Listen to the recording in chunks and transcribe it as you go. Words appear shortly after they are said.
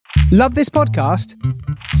Love this podcast?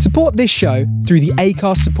 Support this show through the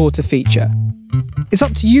Acast supporter feature. It's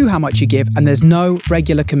up to you how much you give, and there's no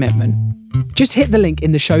regular commitment. Just hit the link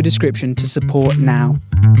in the show description to support now.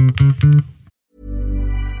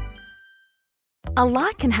 A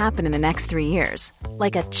lot can happen in the next 3 years.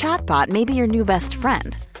 Like a chatbot may be your new best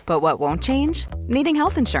friend. But what won't change? Needing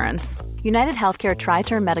health insurance. United Healthcare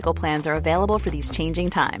Tri-Term Medical Plans are available for these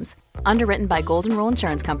changing times. Underwritten by Golden Rule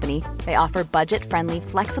Insurance Company, they offer budget-friendly,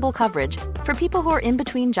 flexible coverage for people who are in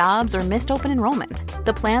between jobs or missed open enrollment.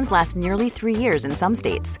 The plans last nearly 3 years in some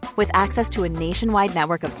states, with access to a nationwide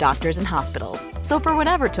network of doctors and hospitals. So for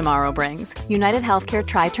whatever tomorrow brings, United Healthcare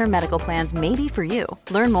Tri-Term Medical Plans may be for you.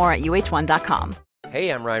 Learn more at uh1.com. Hey,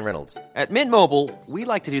 I'm Ryan Reynolds. At Mint Mobile, we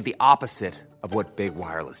like to do the opposite of what Big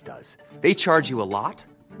Wireless does. They charge you a lot.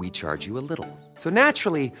 We charge you a little. So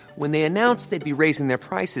naturally, when they announced they'd be raising their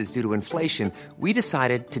prices due to inflation, we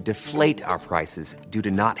decided to deflate our prices due to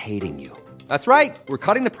not hating you. That's right. We're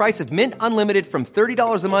cutting the price of Mint Unlimited from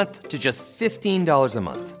 $30 a month to just $15 a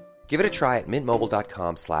month. Give it a try at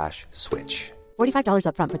mintmobile.com/switch. $45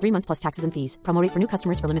 up front for 3 months plus taxes and fees. Promo rate for new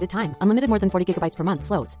customers for limited time. Unlimited more than 40 gigabytes per month.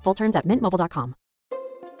 Slows full terms at mintmobile.com.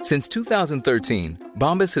 Since 2013,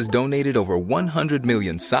 Bombas has donated over 100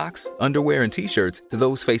 million socks, underwear, and T-shirts to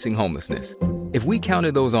those facing homelessness. If we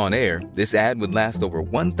counted those on air, this ad would last over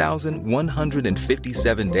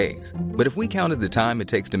 1,157 days. But if we counted the time it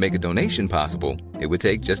takes to make a donation possible, it would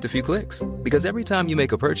take just a few clicks. Because every time you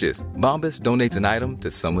make a purchase, Bombas donates an item to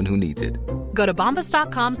someone who needs it. Go to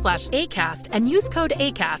bombas.com/ACAST and use code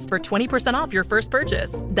ACAST for 20% off your first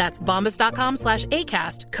purchase. That's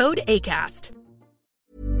bombas.com/ACAST, code ACAST.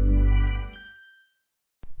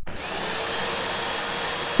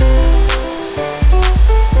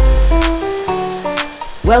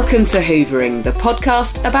 Welcome to Hoovering, the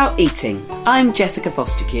podcast about eating. I'm Jessica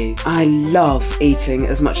Fostekew. I love eating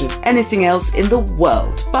as much as anything else in the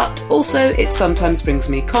world, but also it sometimes brings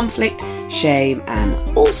me conflict, shame, and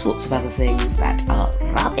all sorts of other things that are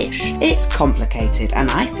rubbish. It's complicated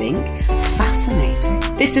and I think fascinating.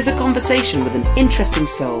 This is a conversation with an interesting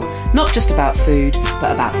soul, not just about food,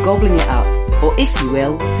 but about gobbling it up, or if you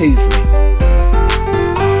will, hoovering.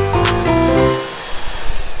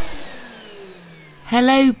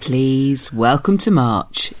 Hello, please. Welcome to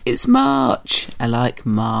March. It's March. I like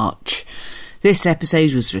March. This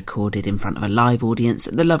episode was recorded in front of a live audience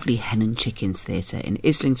at the lovely Hen and Chickens Theatre in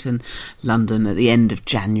Islington, London at the end of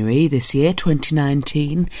January this year,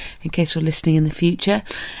 2019, in case you're listening in the future.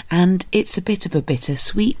 And it's a bit of a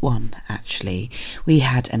bittersweet one, actually. We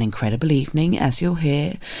had an incredible evening, as you'll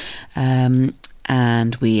hear.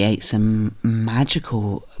 And we ate some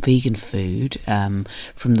magical vegan food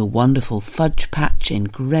from the wonderful Fudge Patch in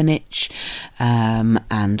Greenwich,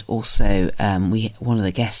 and also one of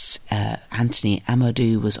the guests, Anthony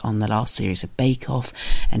Amadou, was on the last series of Bake Off,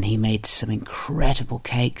 and he made some incredible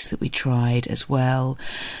cakes that we tried as well.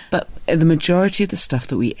 But the majority of the stuff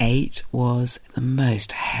that we ate was the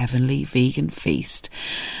most heavenly vegan feast.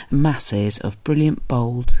 Masses of brilliant,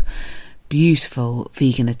 bold, beautiful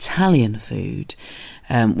vegan Italian food,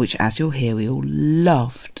 which, as you'll hear, we all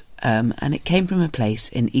loved. And it came from a place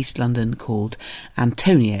in East London called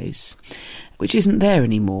Antonio's, which isn't there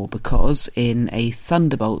anymore because in a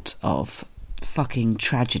thunderbolt of fucking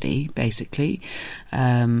tragedy, basically,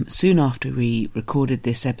 soon after we recorded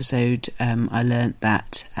this episode, I learnt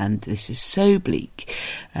that, and this is so bleak,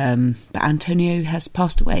 but Antonio has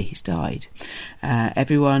passed away. He's died.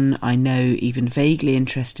 Everyone I know, even vaguely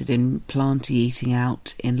interested in planty eating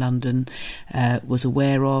out in London, was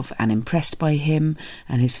aware of and impressed by him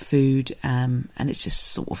and his food, and it's just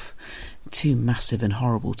sort of too massive and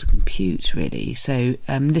horrible to compute, really. So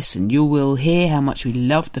listen, you will hear how much we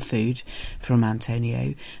loved the food from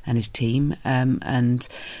Antonio and his team, and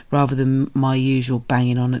rather than my usual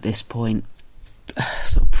banging on at this point,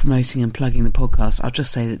 sort of promoting and plugging the podcast, I'll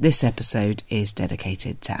just say that this episode is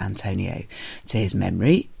dedicated to Antonio, to his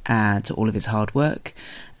memory, and to all of his hard work,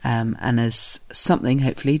 and as something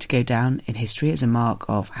hopefully to go down in history as a mark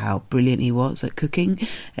of how brilliant he was at cooking,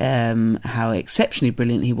 how exceptionally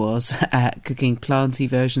brilliant he was at cooking planty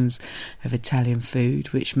versions of Italian food,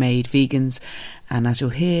 which made vegans, and as you'll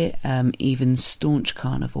hear, even staunch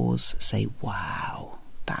carnivores say, wow,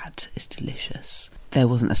 that is delicious. There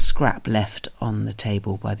wasn't a scrap left on the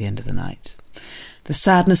table by the end of the night. The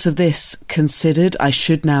sadness of this considered, I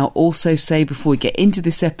should now also say before we get into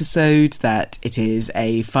this episode that it is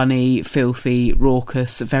a funny, filthy,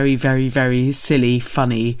 raucous, very, very, very silly,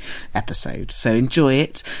 funny episode. So enjoy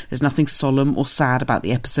it. There's nothing solemn or sad about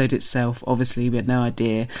the episode itself. Obviously, we had no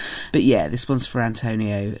idea. But yeah, this one's for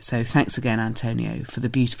Antonio. So thanks again, Antonio, for the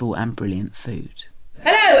beautiful and brilliant food.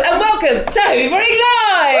 Hello and welcome to Hoovering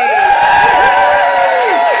Live!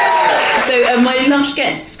 So, my lush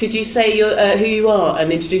guests, could you say who you are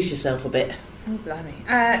and introduce yourself a bit? Oh, blimey.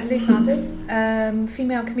 Lou Sanders,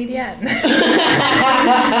 female comedian.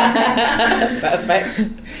 Perfect.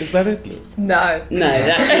 Is that it? No. No,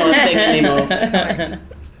 that's not a thing anymore.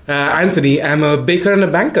 Anthony, I'm a baker and a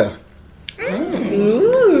banker.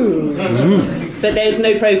 Ooh. But there's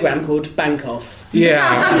no programme called Bank Off.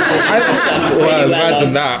 Yeah. Well,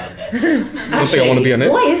 imagine that. I don't think I want to be on it.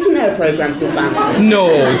 Why isn't there a programme called Bank Off? No,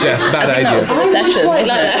 Jess, bad idea. Recession. Like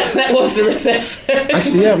that was the recession.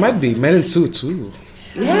 Actually, yeah, it might be. Men in Suits, too.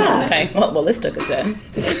 Yeah. Okay, well, this took a turn.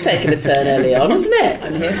 This has taken a turn early on, hasn't it?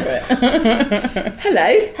 I'm here for it.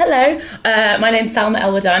 Hello. Hello, my name's Salma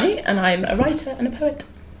El-Wadani, and I'm a writer and a poet.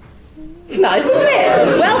 Nice, isn't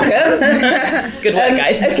it? Welcome. Good work,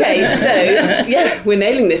 guys. Okay, so, yeah, we're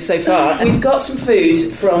nailing this so far. We've got some food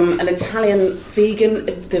from an Italian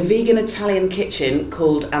the vegan Italian kitchen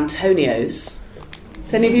called Antonio's.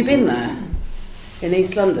 Has any of you been there? In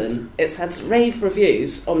East London? It's had rave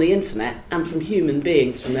reviews on the internet and from human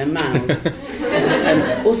beings from their mouths.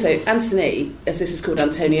 Also, Anthony, as this is called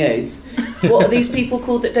Antonio's, what are these people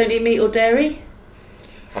called that don't eat meat or dairy?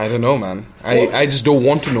 I don't know, man. I just don't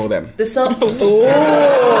want to know them. Oh, all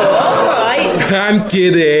right. I'm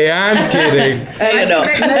kidding.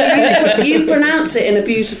 You pronounce it in a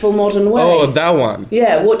beautiful modern way. Oh, that one.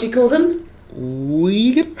 Yeah, what do you call them?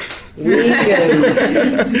 Vegan?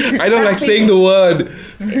 Vegan. I don't like saying the word.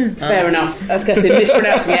 Fair enough. Of course, in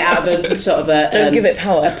mispronouncing it out of a sort of Don't give it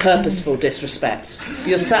power. A purposeful disrespect.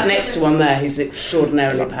 You're sat next to one there who's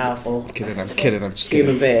extraordinarily powerful. I'm kidding. I'm just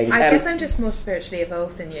human kidding. being. I guess I'm just more spiritually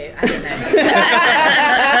evolved than you. I don't know.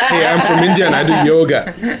 Hey, I'm from India and I do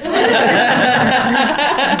yoga.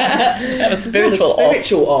 Have a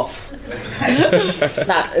spiritual off.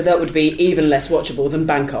 that would be even less watchable than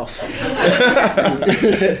Bank Off.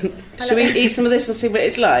 Should we eat some of this and see what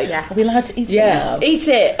it's like? Yeah. Are we allowed to eat it? Yeah. Eat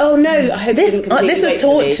it. Oh no, I hope this you didn't completely was wait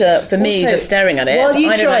torture for me Also, just staring at it. Well, you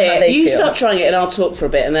I don't try know how it. they You feel. start trying it and I'll talk for a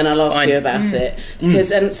bit and then I'll ask Fine. you about it.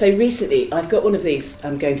 Because so recently I've got one of these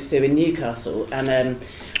I'm going to do in Newcastle and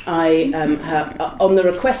I on the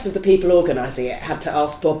request of the people organising it, had to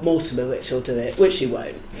ask Bob Mortimer which he'll do it, which he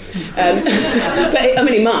won't. But I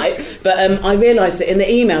mean, he might. But I realised that in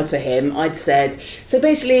the email to him, I'd said so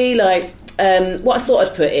basically like. What I thought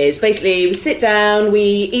I'd put is basically we sit down, we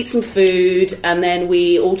eat some food, and then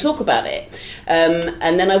we all talk about it.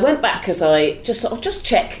 And then I went back because I just thought I'll just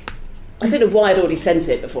check. I don't know why I'd already sent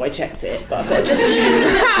it before I checked it, but I thought I'd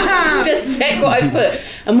just check what I put.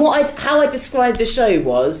 And how I described the show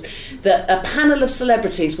was that a panel of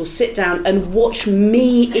celebrities will sit down and watch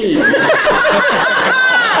me eat.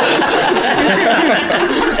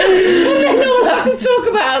 And then all have to talk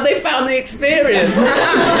about how they found the experience.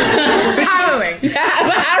 Harrowing.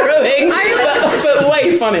 Harrowing, but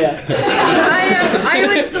way funnier. I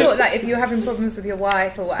always thought, like, if you were having problems with your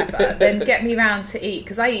wife or whatever, then get me round to eat,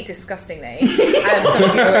 because I eat disgustingly. Some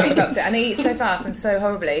of you already got it. And I eat so fast and so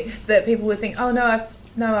horribly that people would think, oh, no,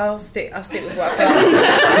 I'll stick with what I've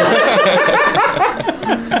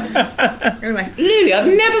got. Anyway. Lily, I've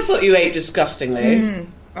never thought you ate disgustingly.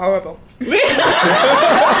 Horrible.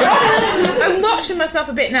 I'm watching myself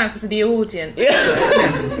a bit now because of the audience.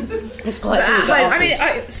 It's quite. I mean,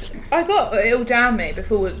 I got it all down me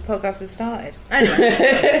before the podcast was started. Anyway,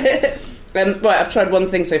 right, I've tried one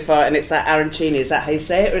thing so far, and it's that arancini. Is that how you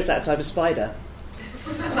say it, or is that a type of spider?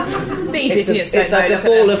 these idiots don't It's know. like a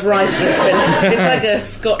ball of rice that's been. It's like a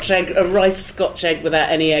Scotch egg, a rice Scotch egg without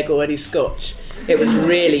any egg or any Scotch. It was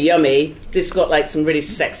really yummy. This got like some really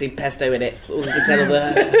sexy pesto in it. You can tell all the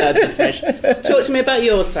herbs are fresh. Talk to me about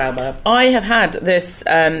yours, Salma. I have had this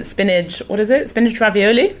spinach. What is it? Spinach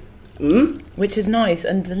ravioli. Which is nice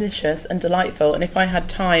and delicious and delightful. And if I had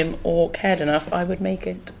time or cared enough, I would make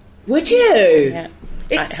it. Would you? Yeah.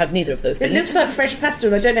 I have neither of those things. It looks like fresh pasta,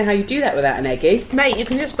 and I don't know how you do that without an eggy. Mate, you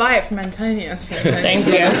can just buy it from Antonio's. Thank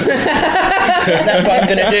you. That's what I'm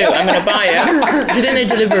going to do. I'm going to buy it. Didn't they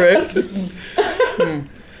deliver it?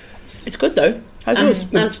 It's good though. How's yours?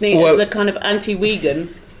 Anthony is a kind of anti-vegan.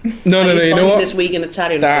 No, you know what? This vegan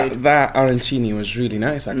Italian food. That arancini was really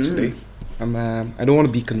nice, actually. I don't want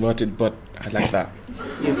to be converted, but I like that.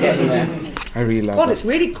 You're getting there. I really love it. God, it's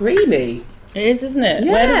really creamy. It is, isn't it?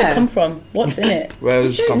 Yeah. Where does it come from? What's in it? Where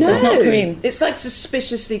does it come from? It's not cream. It's like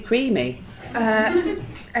suspiciously creamy.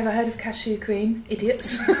 Ever heard of cashew cream?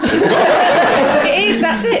 Idiots. It is.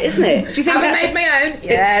 that's it, isn't it? Do you think Have I that's made my own?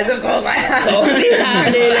 Yes, of course I have. Of course you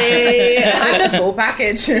have, Lily. I'm the full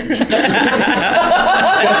package.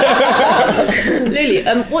 Lily,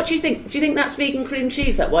 what do you think? Do you think that's vegan cream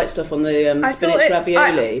cheese? That white stuff on the spinach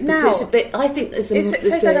ravioli? No, it's a bit. I think there's it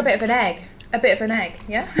tastes like a bit of an egg. A bit of an egg,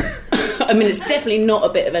 yeah. I mean, it's definitely not a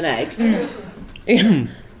bit of an egg.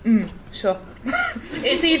 Sure.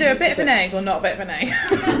 It's either a bit of an egg or not a bit of an egg.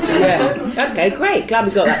 Yeah. Okay, great. Glad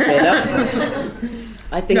we got that cleared up.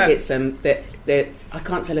 I think it's I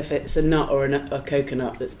can't tell if it's a nut or a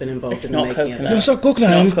coconut that's been involved in the making of it. No, it's not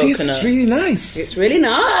coconut. It tastes really nice. It's really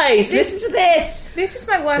nice. Listen to this. This is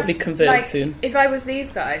my worst. It'll be converted soon. If I was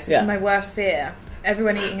these guys, this is my worst fear.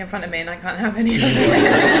 Everyone eating in front of me and I can't have any of it.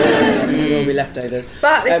 There will be leftovers.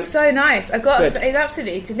 But it's so nice. I've got to say, it's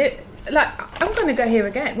absolutely I'm going to go here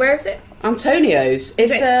again. Where is it? Antonio's.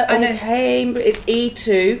 It's on Cambridge. It's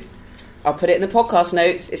E2. I'll put it in the podcast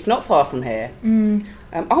notes. It's not far from here.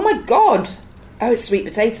 Oh my God. Oh, it's sweet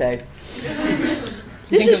potato.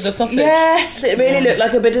 This is the sausage. Yes, it really looked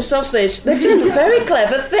like a bit of sausage. They've done some very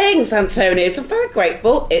clever things, Antonio's. I'm very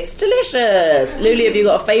grateful. It's delicious. Luli, have you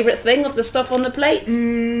got a favourite thing of the stuff on the plate?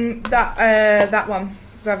 That one.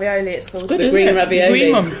 Ravioli, it's called. It's good, the green ravioli.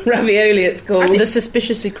 Green one. Ravioli, it's called. The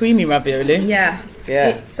suspiciously creamy ravioli. Yeah.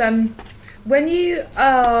 It's when you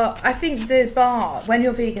I think the bar, when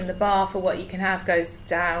you're vegan, the bar for what you can have goes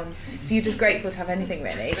down. So you're just grateful to have anything,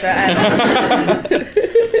 really.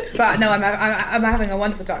 But no, I'm having a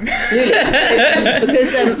wonderful time.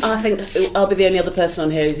 Because I think I'll be the only other person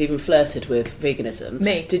on here who's even flirted with veganism.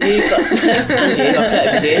 Me. Did you? And you, I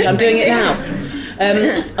flirted with you. I'm doing it now.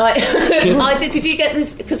 Did you get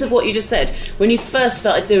this because of what you just said? When you first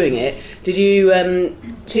started doing it, did you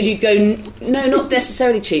go? No, not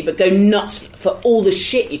necessarily cheap, but go nuts for all the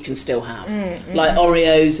shit you can still have, like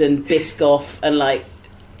Oreos and Biscoff, and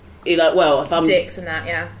you're like, well, if I'm dicks and that,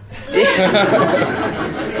 yeah.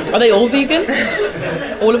 Are they all vegan?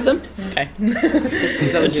 All of them? Okay. This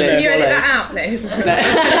is Can you edit that out, please?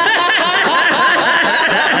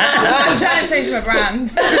 I'm trying to change my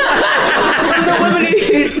brand. I'm the woman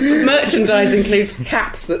whose merchandise includes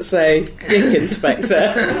caps that say Dick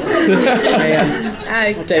Inspector.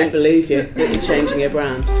 I don't believe you that you're changing your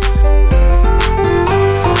brand.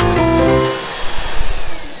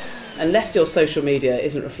 Unless your social media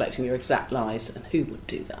isn't reflecting your exact lives, and who would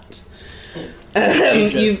do that?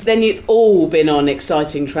 You've all been on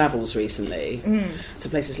exciting travels recently to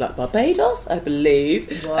places like Barbados, I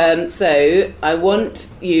believe. Wow. So I want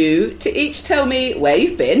you to each tell me where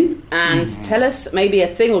you've been and tell us maybe a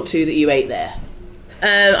thing or two that you ate there.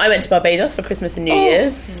 I went to Barbados for Christmas and New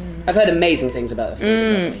Year's. I've heard amazing things about the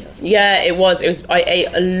food. Yeah, it was. I ate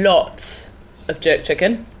a lot of jerk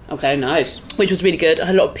chicken. Okay, nice. Which was really good. I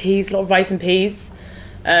had a lot of peas, a lot of rice and peas.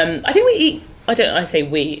 I think we eat... I say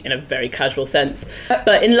we in a very casual sense.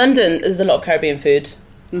 But in London, there's a lot of Caribbean food.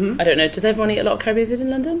 Mm-hmm. I don't know. Does everyone eat a lot of Caribbean food in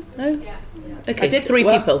London? No? Yeah. Okay, three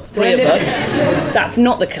people. Three of us. That's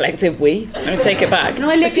not the collective we. I'm going to take it back. No,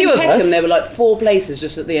 I lived in Peckham. There were 4 places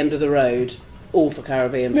just at the end of the road, all for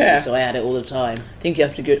Caribbean food, so I had it all the time. I think you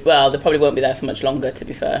have to go... Well, they probably won't be there for much longer, to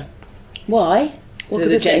be fair. Why? Well,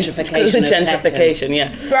 the gentrification. The gentrification,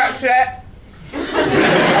 yeah. Brexit.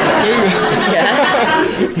 Yeah.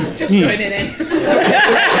 Just joining in.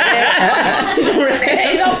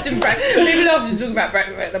 It's often Brexit. People often talk about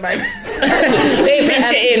Brexit at the moment. They pitch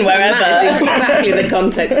it in wherever. That is exactly the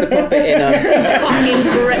context to pop it in on. Fucking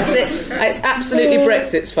Brexit. It's absolutely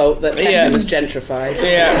Brexit's fault that Peckham was gentrified.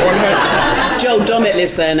 Yeah. Joel Dommett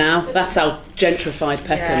lives there now. That's how gentrified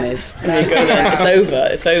Peckham is. There you go then. It's over.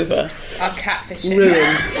 It's over. Our catfishing.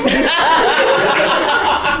 Ruined.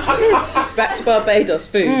 Back to Barbados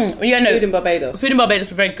food. Food in Barbados. Food in Barbados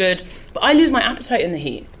was very good, but I lose my appetite in the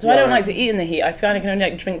heat, so I don't like to eat in the heat. I find I can only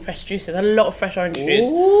drink fresh juices. I had a lot of fresh orange juice,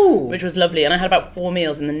 which was lovely, and I had about 4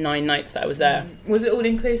 meals in the 9 nights that I was there. Was it all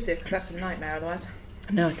inclusive? Because that's a nightmare otherwise.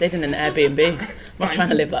 No, I stayed in an Airbnb. I'm not trying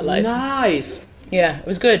to live that life. Nice. Yeah, it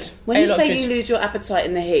was good. When you say you lose your appetite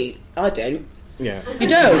in the heat, I don't. Yeah. You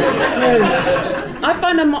don't? No. I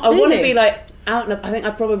find I want to be out and I think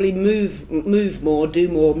I probably move more, do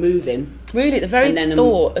more moving. Really, the very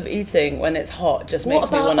thought of eating when it's hot just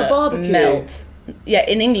makes me want to melt. Yeah,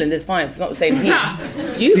 in England it's fine. It's not the same heat.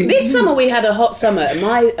 This summer we had a hot summer, and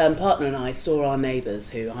my partner and I saw our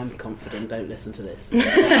neighbours, who I'm confident don't listen to this. We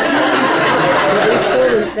saw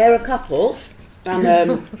them. They're a couple,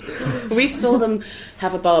 And we saw them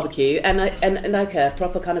have a barbecue, and like a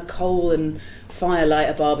proper kind of coal and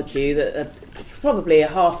firelighter barbecue that probably a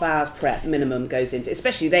half hour's prep minimum goes into.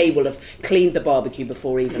 Especially they will have cleaned the barbecue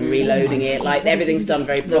before even reloading it. Like everything's done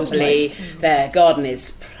very properly. Their garden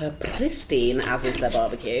is pristine, as is their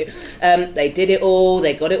barbecue. They did it all.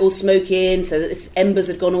 They got it all smoking, so that its embers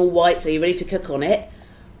had gone all white. So you're ready to cook on it.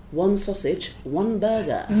 1 sausage, 1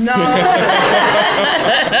 burger. No!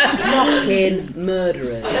 Fucking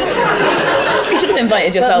murderers. You should have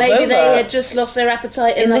invited yourself But maybe over. they had just lost their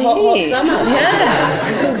appetite in the hot summer. Yeah,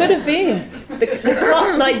 it could have been.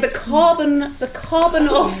 The carbon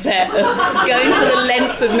offset of going to the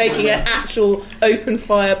length of making an actual open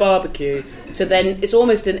fire barbecue to then it's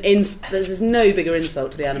almost there's no bigger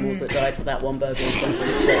insult to the animals that died for that 1 burger.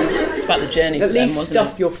 It's about the journey. At least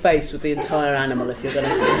stuff your face with the entire animal if you're going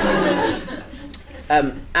to.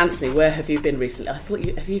 Anthony, where have you been recently? I thought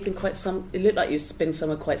you been quite it looked like you've been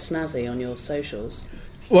somewhere quite snazzy on your socials.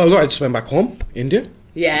 Well, I just went back home, India.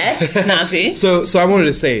 Yes, snazzy. So I wanted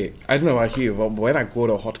to say, I don't know about you, but when I go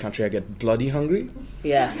to a hot country, I get bloody hungry.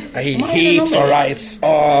 Yeah. I eat heaps of rice.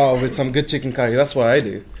 With some good chicken curry. That's what I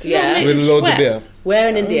do. Yeah. With loads of beer. Where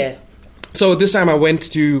in India? So this time I went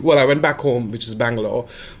back home, which is Bangalore,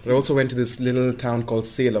 but I also went to this little town called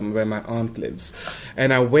Salem where my aunt lives.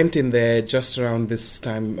 And I went in there just around this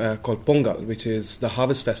time called Pongal, which is the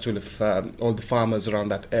harvest festival of all the farmers around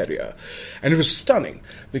that area. And it was stunning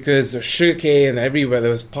because there was sugarcane everywhere, there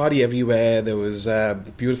was party everywhere, there was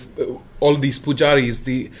beautiful, all these pujaris,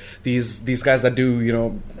 these guys that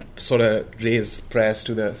do, sort of raise prayers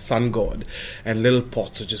to the sun god, and little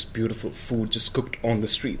pots of just beautiful food just cooked on the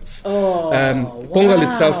streets. Pongal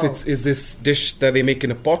itself is this dish that they make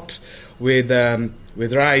in a pot with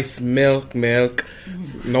rice, milk,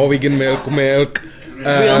 Norwegian milk, real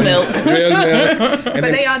milk.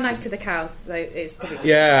 But they are nice to the cows, so it's probably different.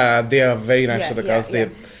 Yeah, they are very nice to the cows. Yeah.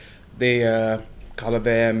 They colour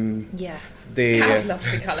them. Yeah. Cows love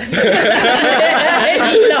to be coloured. They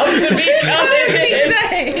love to be coloured.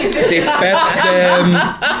 They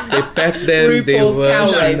pet them. They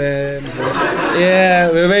wash them.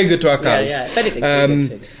 Yeah, we're very good to our cows. Yeah. If anything,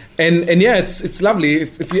 and yeah, it's lovely.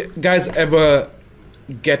 If you guys ever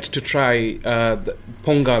get to try the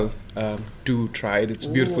Pongal, do try it. It's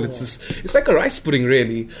beautiful. It's like a rice pudding,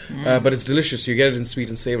 really, but it's delicious. You get it in sweet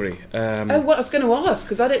and savoury. What I was going to ask,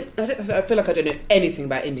 because I feel like I don't know anything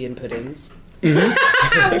about Indian puddings.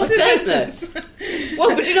 What is this? Well,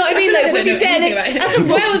 but do you know what I mean? Like when you get it,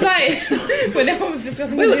 where was I when everyone was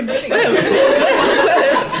discussing Indian puddings?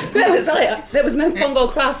 Where was I? There was no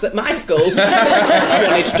Pongal class at my school.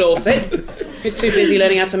 Swanage, Dorset. You're too busy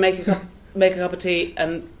learning how to make a cup of tea,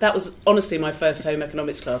 and that was honestly my first home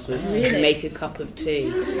economics class was make a cup of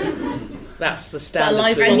tea. That's the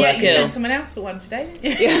standard. And yet you sent someone else for one today.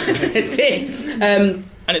 Yeah, it did.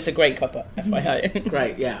 And it's a great cuppa, FYI.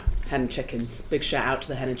 Great, yeah. Hen and Chickens. Big shout out to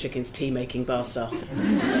the Hen and Chickens tea making bar staff.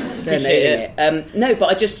 They're nailing it. No,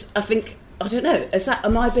 but I think I don't know.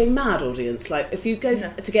 Am I being mad, audience? Like, if you go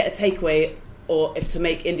to get a takeaway or if to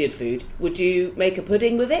make Indian food, would you make a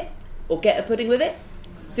pudding with it or get a pudding with it?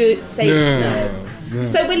 No. So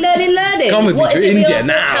we're learning. Come with what me is to it India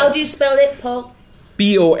now. How do you spell it, Paul?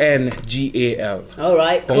 Pongal. All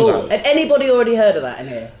right, cool. Had anybody already heard of that in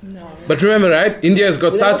here? No. But remember, right? India's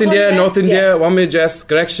got South India, North India. One minute, just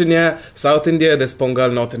correction here. South India, there's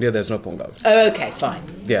Pongal. North India, there's no Pongal. Oh, okay, fine.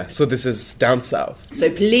 Yeah, so this is down south. So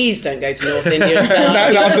please don't go to North India and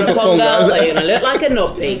start for Pongal. Or you're going to look like a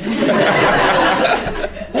knobpiece.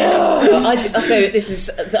 So this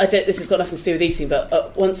has got nothing to do with eating,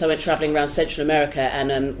 but once I went travelling around Central America,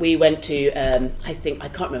 and we went to I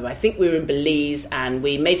can't remember. I think we were in Belize, and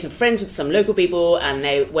we made some friends with some local people.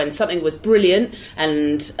 And when something was brilliant,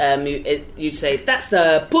 and you'd say that's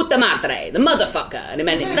the puta madre, the motherfucker, and it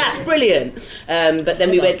meant that's brilliant. But then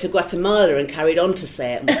we went to Guatemala and carried on to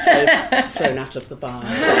say it, and was thrown out of the bar.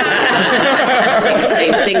 It's the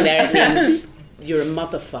same thing there. It means you're a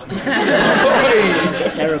motherfucker.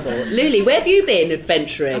 It's terrible. Lily, where have you been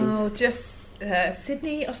adventuring? Oh, just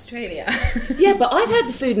Sydney, Australia. Yeah, but I've heard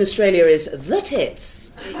the food in Australia is the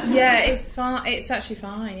tits. Yeah, it's fine. It's actually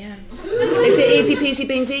fine, yeah. Is it easy peasy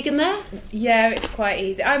being vegan there? Yeah, it's quite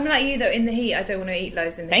easy. I'm like you, though, in the heat, I don't want to eat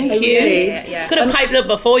loads in the heat. Thank you. Yeah. Could have piped up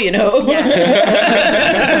before, Yeah.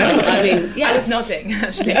 I mean, yeah. I was nodding,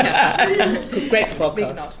 actually. Yes. Great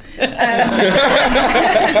podcast.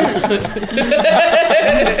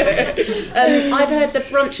 I've heard the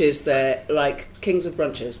brunches there, like kings and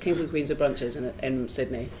queens of brunches in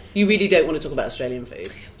Sydney. You really don't want to talk about Australian food?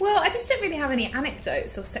 Well, I just don't really have any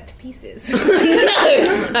anecdotes or set pieces. No,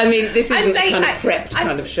 I mean, this isn't a kind of prepped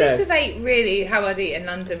kind of show. I sort of ate really how I'd eat in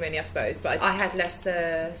London, really, I suppose, but I had less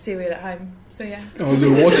cereal at home, so yeah. Oh,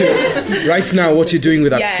 right now, what you're doing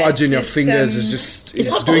with that fudge in your fingers is just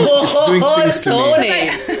it's doing things to me.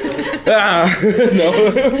 No.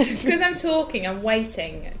 Because I'm talking, I'm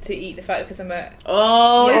waiting to eat the fudge because I'm a...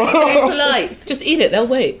 Oh, it's so polite. Just eat it, they'll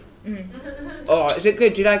wait. Oh, is it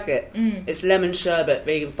good? Do you like it? It's lemon sherbet,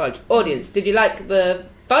 vegan fudge. Audience, did you like the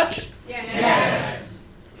fudge? Yes.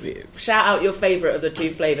 Shout out your favourite of the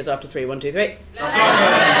two flavours after 3. 1, 2, 3.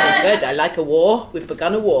 Good. I like a war. We've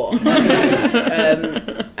begun a war.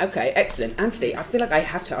 Okay, excellent. Anthony, I feel like I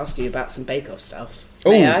have to ask you about some Bake Off stuff.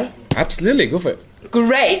 May I? Absolutely, go for it.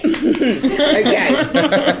 Great. Okay.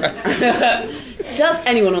 Does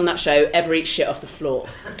anyone on that show ever eat shit off the floor?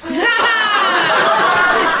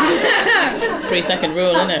 3-second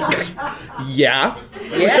rule, isn't it? Yeah.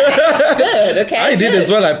 Yeah. Good. Okay. I did as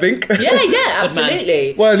well, I think. Yeah,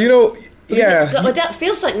 absolutely. Well, That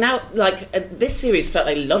feels like now, this series felt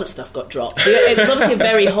like a lot of stuff got dropped. It was obviously a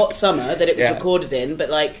very hot summer that it was recorded in, but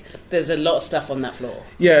there's a lot of stuff on that floor.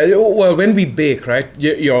 Yeah, well, when we bake, right,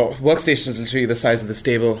 your workstation is literally the size of this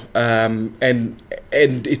table, and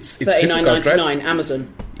it's $39.99 right? Amazon.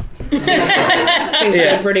 Things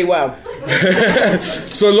go pretty well.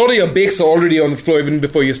 So a lot of your bakes are already on the floor even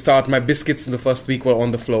before you start. My biscuits in the first week were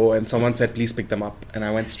on the floor, and someone said, "Please pick them up," and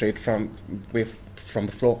I went straight from the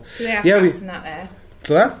floor. Do they have rats in that there?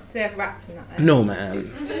 So that? Do they have rats in that there? No,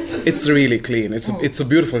 man. It's really clean. It's a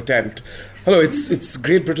beautiful tent. Hello, it's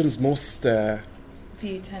Great Britain's most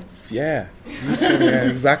view tent. Yeah,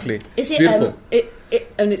 exactly. Is it beautiful?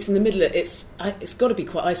 And it's in the middle of it's got to be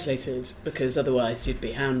quite isolated because otherwise you'd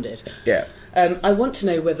be hounded. Yeah. I want to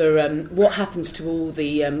know whether what happens to all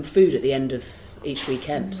the food at the end of each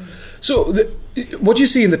weekend. So what you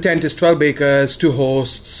see in the tent is 12 bakers, 2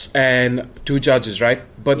 hosts, and 2 judges, right?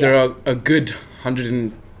 But there are a good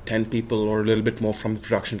 110 people or a little bit more from the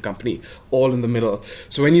production company, all in the middle.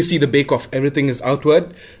 So when you see the bake-off, everything is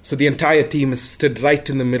outward. So the entire team is stood right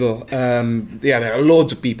in the middle. There are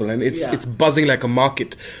loads of people, and it's buzzing like a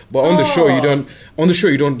market. But on the show,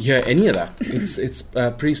 you don't hear any of that. It's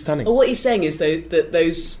pretty stunning. Well, what you're saying is though that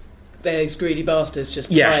those greedy bastards just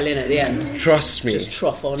pile in at the end. Trust me. Just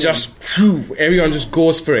trough on. Everyone just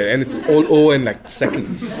goes for it, and it's all over in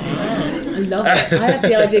seconds. I love it. I had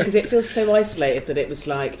the idea because it feels so isolated that it was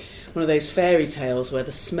like one of those fairy tales where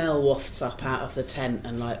the smell wafts up out of the tent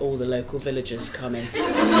and all the local villagers come in.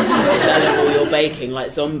 The smell of all your baking, like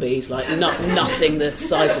zombies, nutting the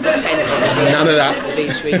sides of the tent. None of that. Of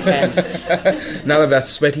each weekend. None of that.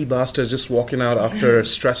 Sweaty bastards just walking out after a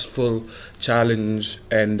stressful challenge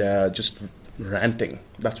and just ranting.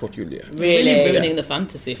 That's what you'll hear. Really ruining the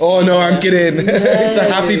fantasy. Oh no, I'm kidding. No. It's a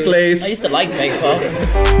happy place. I used to like Bake Off.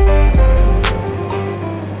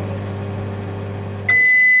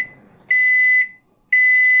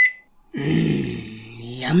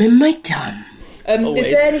 Yum in my tum. Is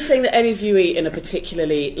there anything that any of you eat in a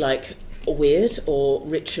particularly weird or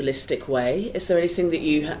ritualistic way? Is there anything that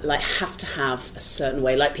you have to have a certain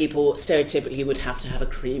way? Like people stereotypically would have to have a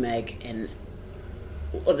cream egg in,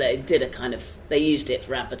 or they used it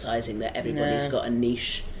for advertising that everybody's got a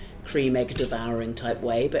niche cream egg devouring type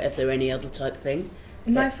way. But is there any other type thing?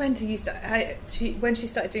 My friend who used to, when she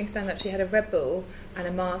started doing stand-up, she had a Red Bull and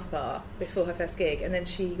a Mars bar before her first gig, and then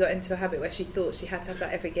she got into a habit where she thought she had to have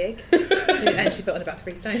that every gig, and she put on about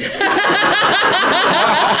 3 stone. And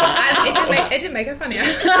it didn't make her funnier.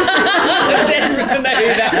 I'm desperate to know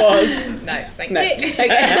who that was. No, thank you.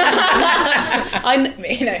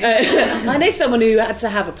 I know someone who had to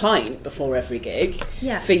have a pint before every gig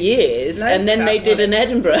for years, loads and then they did an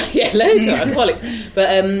Edinburgh. Yeah, loads of alcoholics.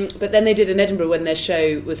 But then they did an Edinburgh when their show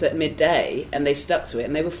was at midday, and they stuck to it,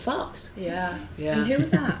 and they were fucked. Yeah. And who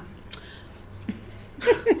was that?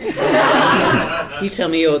 You tell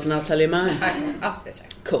me yours, and I'll tell you mine. Okay, after the show.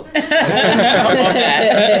 Cool.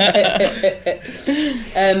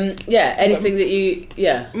 Anything that you...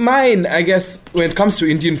 Yeah. Mine, I guess, when it comes to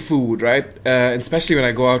Indian food, right, especially when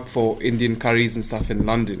I go out for Indian curries and stuff in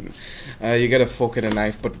London, you get a fork and a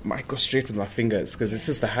knife, but I go straight with my fingers because it's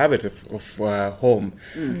just the habit of home.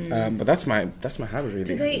 But that's my habit,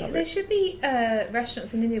 really. There should be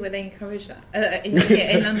restaurants in India where they encourage that.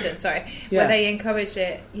 In London, sorry. Where they encourage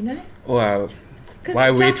it, Well...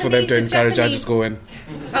 Why wait for them to encourage? I just go in.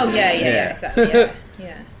 Oh yeah, exactly.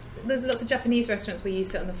 Yeah. There's lots of Japanese restaurants where you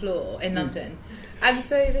sit on the floor in London, And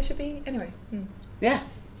so there should be... Anyway. Yeah.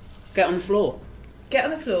 Get on the floor. Get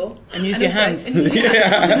on the floor. And use your hands. And use your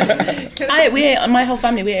hands. My whole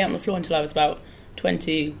family, we ate on the floor until I was about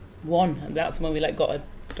 21. And that's when we got a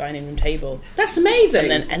dining room table. That's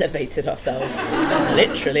amazing. And then elevated ourselves.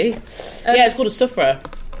 Literally. It's called a sufra.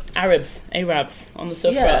 Arabs on the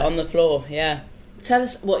sufra, on the floor, Tell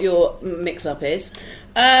us what your mix-up is.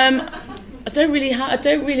 I don't really have.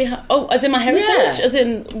 Oh, as in my heritage, as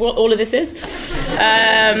in what all of this is.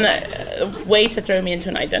 Way to throw me into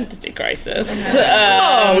an identity crisis.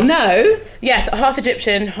 Oh no! Yes, half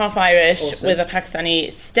Egyptian, half Irish, with a Pakistani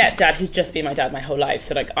stepdad who's just been my dad my whole life.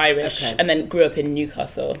 So Irish, and then grew up in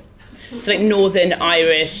Newcastle. So Northern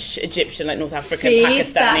Irish, Egyptian, North African,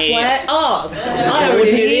 Pakistani. That's why I asked. I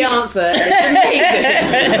already knew the answer.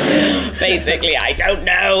 It's amazing. Basically, I don't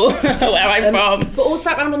know where I'm from. But all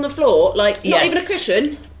sat around on the floor, not even a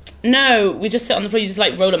cushion. No, we just sit on the floor. You just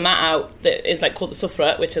roll a mat out that is called the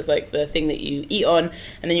sufra, which is the thing that you eat on,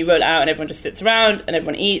 and then you roll it out, and everyone just sits around, and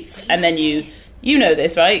everyone eats, and then you know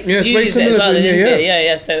this, right? Yes, you use it as well in India.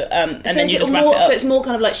 Yeah. So, and then you just wrap it up. So it's more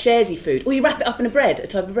kind of like sharesy food, or you wrap it up in a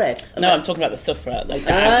type of bread. No, I'm talking about the sufra, the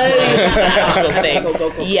actual thing.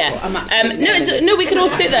 Go. Yeah. No, we can all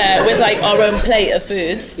sit there with our own plate of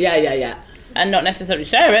food. Yeah. And not necessarily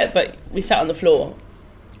share it, but we sat on the floor.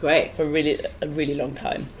 Great. For a really long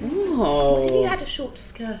time. Oh. What if you had a short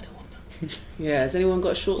skirt on? Yeah, has anyone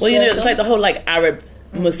got a short skirt on? Well, it's the whole Arab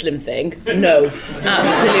Muslim thing. No,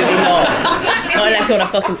 absolutely not. Not unless you want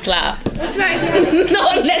to fucking slap. What about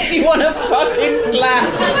not unless you want to fucking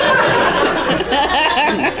slap.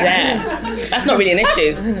 Yeah. That's not really an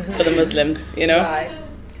issue for the Muslims, Right.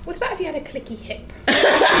 What about if you had a clicky hip?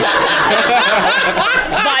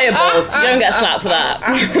 Viable. You don't get a slap for that.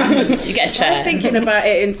 You get a chair. I'm thinking about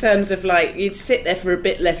it in terms of you'd sit there for a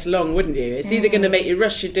bit less long, wouldn't you? It's either going to make you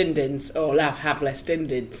rush your din-dins or have less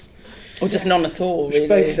din-dins. Or just none at all, really.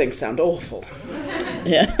 Both things sound awful.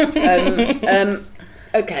 Yeah.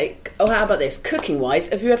 Okay. Oh, how about this? Cooking-wise,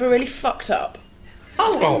 have you ever really fucked up?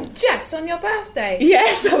 Oh, Jess, on your birthday.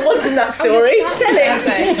 Yes, I wanted that story. Tell it.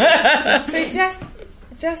 So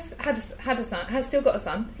Jess had a son, has still got a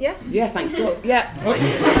son, yeah? Yeah, thank God. Yeah.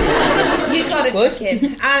 You got a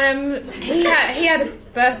chicken. And he had a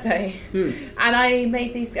birthday. And I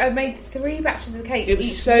made 3 batches of cakes. It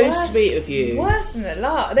was so sweet of you. Worse than a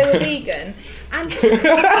lot. They were vegan. And the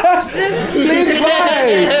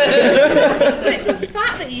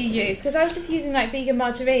fat that you use, because I was just using vegan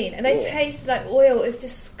margarine, and they tasted like oil. It's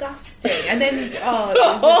disgusting. And then it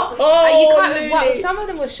was just some of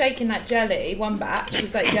them were shaking like jelly. One batch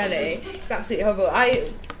was like jelly. It's absolutely horrible.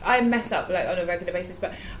 I mess up on a regular basis,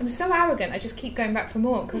 but I'm so arrogant. I just keep going back for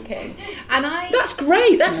more and cooking. And that's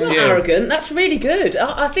great. That's not arrogant. That's really good.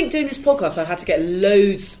 I think doing this podcast, I've had to get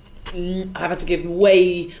loads. I've had to give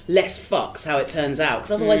way less fucks how it turns out,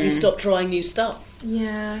 because otherwise you stop trying new stuff.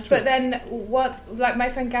 Yeah, but then my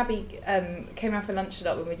friend Gabby came out for lunch a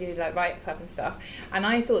lot when we do Riot Club and stuff, and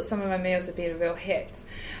I thought some of my meals would be a real hit,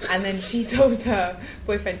 and then she told her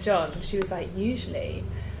boyfriend John, she was like, usually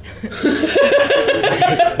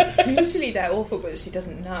they're awful, but she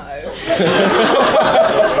doesn't know.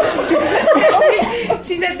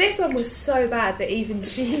 She said this one was so bad that even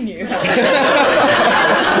she knew how.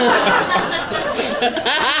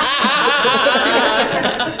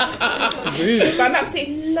 But I'm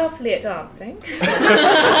absolutely lovely at dancing.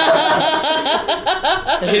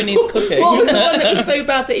 So who needs cooking? What was the one that was so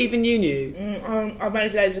bad that even you knew? I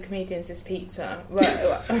made loads of comedians this pizza. When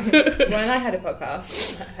I had a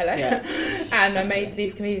podcast, and I made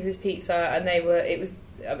these comedians this pizza, and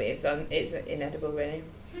it's inedible really.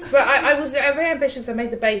 But I was very ambitious. I made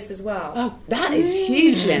the base as well. Oh, that is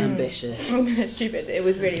hugely ambitious. Stupid. It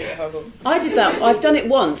was really horrible. I did that. I've done it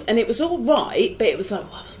once, and it was all right, but it was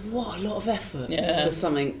what a lot of effort for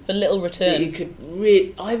something. For little return. You could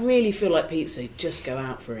I really feel like pizza, just go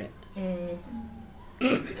out for it.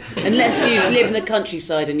 Unless you live in the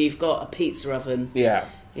countryside and you've got a pizza oven. Yeah.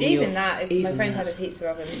 My friend had a pizza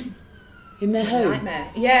oven. In their home? Nightmare.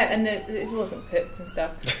 Yeah, and it wasn't cooked and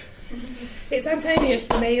stuff. It's Antonius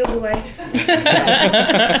for me all the way.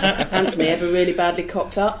 Anthony, ever really badly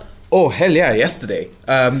cocked up? Oh, hell yeah, yesterday.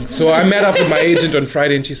 So I met up with my agent on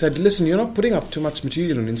Friday, and she said, listen, you're not putting up too much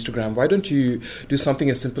material on Instagram. Why don't you do something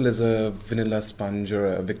as simple as a vanilla sponge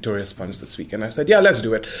or a Victoria sponge this week? And I said, yeah, let's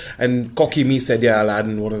do it. And cocky me said, yeah, I'll add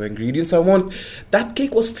in whatever ingredients I want. That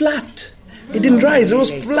cake was flat. It didn't rise. It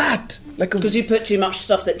was flat. Because you put too much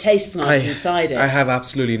stuff that tastes nice inside it. I have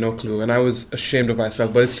absolutely no clue, and I was ashamed of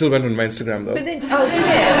myself, but it still went on my Instagram though. But then, did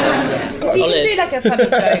it? So you should do like a funny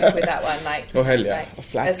joke with that one, like, oh hell yeah, like, a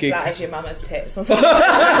flat as cake. flat as your mama's tits or something.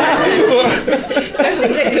 I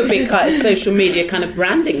think there could be quite a social media kind of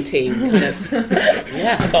branding team. Kind of,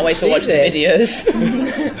 I can't wait to watch the videos.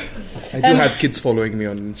 I do have kids following me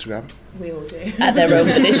on Instagram. We all do. At their own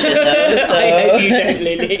volition, though. So. I hope you don't,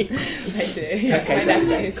 Lily. I do. Okay, My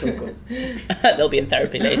nephews. cool. They'll be in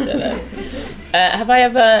therapy later, though. Have I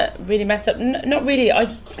ever really messed up? Not really.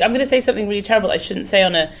 I'm going to say something really terrible I shouldn't say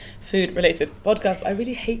on a food-related podcast, but I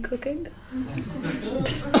really hate cooking.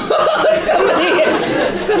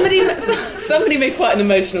 Somebody made quite an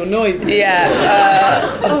emotional noise.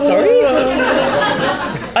 Yeah. I'm sorry.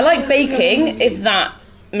 I like baking, if that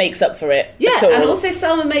makes up for it. Yeah, and also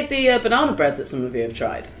Salma made the banana bread that some of you have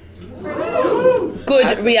tried.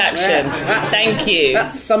 Good reaction. Thank you.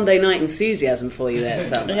 That's Sunday night enthusiasm for you there,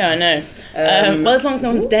 Salma. Yeah, I know. Well, as long as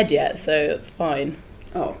no one's dead yet, so it's fine.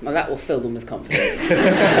 Oh, well, that will fill them with confidence.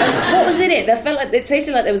 What was in it? It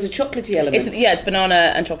tasted like there was a chocolatey element. It's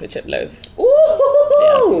banana and chocolate chip loaf. Ooh!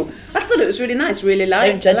 Yeah. I thought it was really nice, really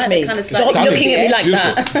light. Don't judge me. Kind of Stop looking at me like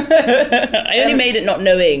that. I only made it not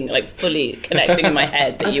knowing, like fully connecting in my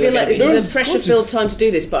head that you were going to be... I feel like this is a pressure-filled time to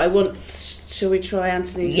do this, but I want... Shall we try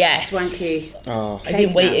Anthony's swanky I've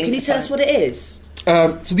been waiting. Can you tell us what it is?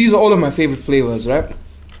 So these are all of my favourite flavours, right?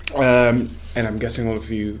 And I'm guessing all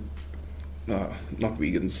of you... not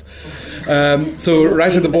vegans. So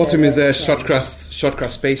right at the bottom is a short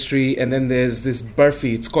crust pastry, and then there's this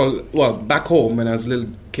burfi. It's called, back home when I was a little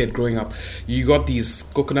kid growing up, you got these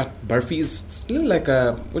coconut burfis. It's a little like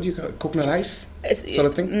what do you call it? Coconut ice sort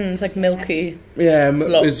of thing. It's like milky. Yeah,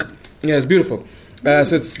 it's beautiful.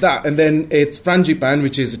 So it's that, and then it's frangipan,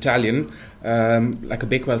 which is Italian, like a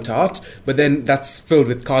Bakewell tart, but then that's filled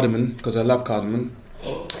with cardamom because I love cardamom,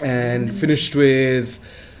 and finished with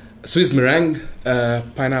Swiss meringue,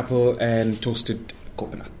 pineapple, and toasted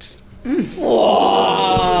coconut.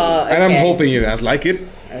 Whoa, and I'm hoping you guys like it.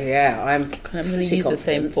 Oh, yeah, I'm going to use the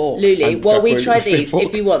same fork. Lily, while we try these,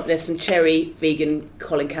 if you want, there's some cherry vegan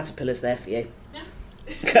Colin caterpillars there for you.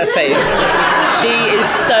 Her face. She is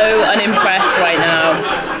so unimpressed right now.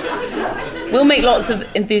 We'll make lots of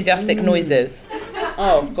enthusiastic noises.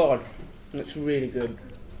 Oh, God. That's really good.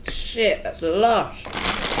 Shit, that's lush.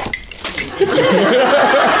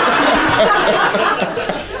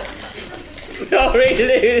 Sorry,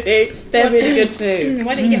 Lily. They're really good too.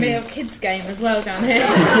 Why don't you get me a little kids game as well down here?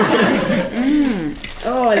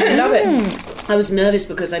 Oh, I love it. I was nervous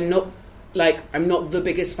because I'm not the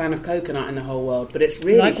biggest fan of coconut in the whole world, but it's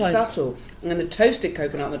really subtle. And the toasted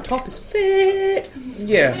coconut on the top is fit.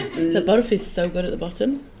 Yeah. The burfi is so good at the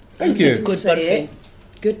bottom. Thank you. Good burfi.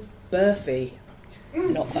 Good burfi.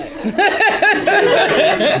 Not quite.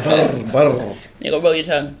 Burr. You got to roll your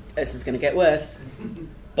tongue. This is going to get worse.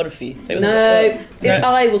 Burfi. No,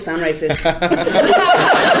 I will sound racist.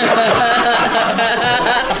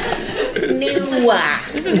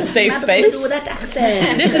 This is a safe space. With that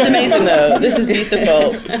accent. This is amazing, though. This is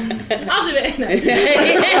beautiful. I'll do it. No.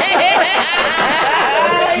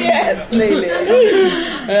 Yes, Lily.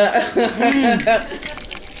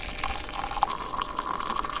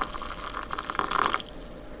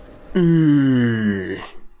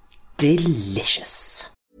 Delicious.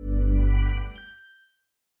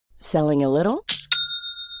 Selling a little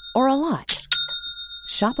or a lot?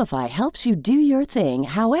 Shopify helps you do your thing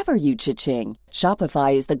however you cha-ching.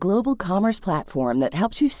 Shopify is the global commerce platform that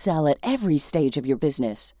helps you sell at every stage of your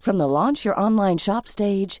business. From the launch your online shop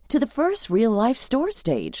stage to the first real-life store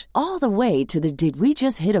stage, all the way to the did we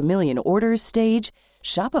just hit a million orders stage.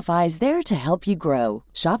 Shopify is there to help you grow.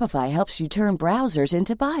 Shopify helps you turn browsers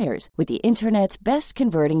into buyers with the internet's best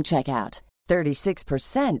converting checkout.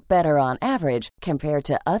 36% better on average compared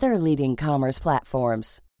to other leading commerce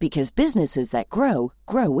platforms. Because businesses that grow,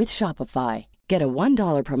 grow with Shopify. Get a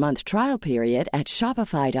 $1 per month trial period at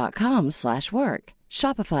shopify.com/work.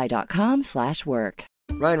 Shopify.com/work.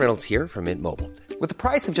 Ryan Reynolds here from Mint Mobile. With the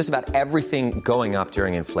price of just about everything going up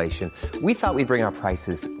during inflation, we thought we'd bring our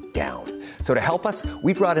prices down. So to help us,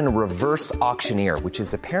 we brought in a reverse auctioneer, which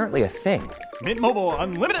is apparently a thing. Mint Mobile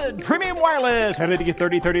Unlimited Premium Wireless. How to get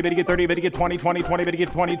 30, 30, bit to get 30, bit to get 20, 20, 20, bit to get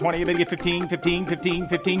 20, 20, bit to get 15, 15, 15,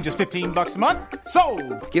 15, just $15 a month?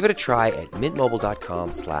 Sold! Give it a try at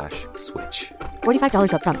mintmobile.com/switch.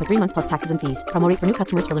 $45 up front for 3 months plus taxes and fees. Promo rate for new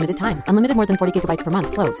customers for limited time. Unlimited more than 40 gigabytes per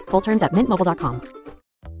month. Slows full terms at mintmobile.com.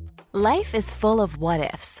 Life is full of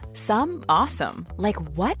what-ifs. Some awesome. Like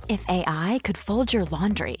what if AI could fold your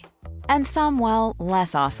laundry? And some, well,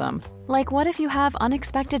 less awesome. Like what if you have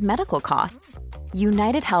unexpected medical costs?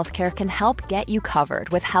 United Healthcare can help get you covered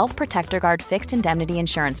with Health Protector Guard fixed indemnity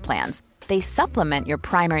insurance plans. They supplement your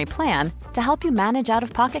primary plan to help you manage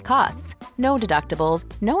out-of-pocket costs. No deductibles,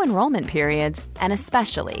 no enrollment periods, and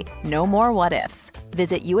especially no more what-ifs.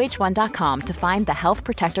 Visit uh1.com to find the Health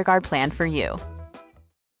Protector Guard plan for you.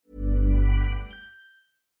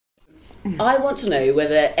 I want to know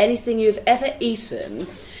whether anything you've ever eaten,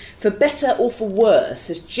 for better or for worse,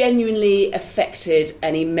 has genuinely affected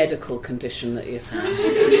any medical condition that you've had.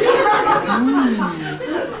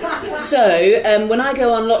 So, when I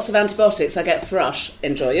go on lots of antibiotics, I get thrush.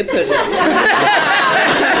 Enjoy your pudding.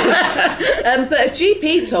 But a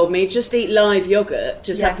GP told me just eat live yoghurt,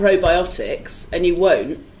 just have probiotics, and you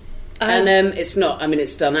won't. And it's not, I mean,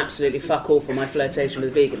 it's done absolutely fuck all for my flirtation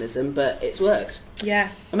with veganism, but it's worked.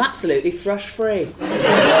 Yeah. I'm absolutely thrush-free.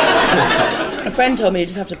 A friend told me you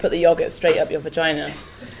just have to put the yoghurt straight up your vagina.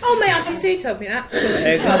 Oh, my Auntie Sue told me that.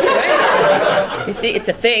 You see, it's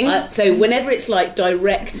a thing. So whenever it's like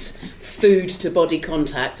direct food to body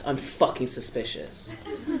contact, I'm fucking suspicious.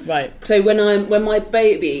 Right. So when my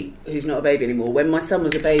baby, who's not a baby anymore, when my son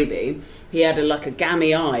was a baby, he had a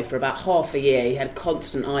gammy eye for about half a year. He had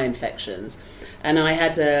constant eye infections. And I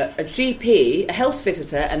had a GP, a health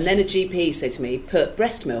visitor, and then a GP say to me, put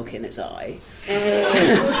breast milk in his eye.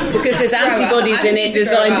 Because there's antibodies in it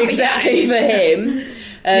designed exactly for him.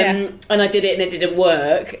 And I did it and it didn't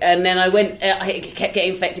work. And then I went, I kept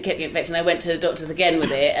getting infected. And I went to the doctors again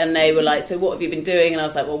with it. And they were like, so what have you been doing? And I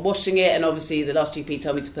was like, well, washing it. And obviously the last GP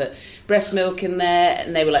told me to put breast milk in there.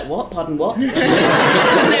 And they were like, what? Pardon, what? And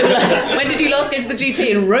they were like, when did you last go to the GP?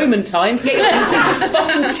 In Roman times? Get your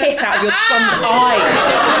fucking tit out of your son's eye.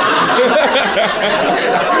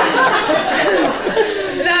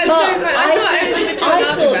 That's so funny. I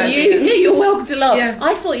thought you're welcome to laugh. Yeah.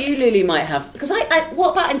 I thought you, Lily, might have, because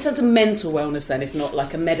what about in terms of mental wellness then, if not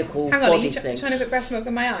like a medical Hang on, body are you thing? trying to put breast milk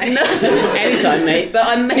in my eye? No, anytime, mate. But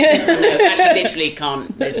I'm actually literally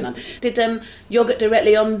can't. There's none. Did yoghurt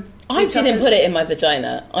directly on? I didn't put it in my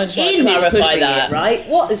vagina. I just want to Ian is clarify pushing that. it, right?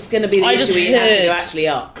 What is going to be the issue? It has to go actually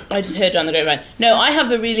up. I just heard down the grapevine. No, I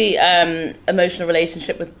have a really emotional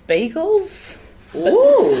relationship with bagels.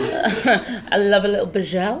 Ooh. I love a little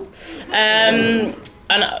bagel. And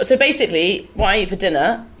so basically, what I eat for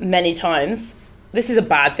dinner many times, this is a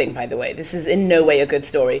bad thing, by the way, this is in no way a good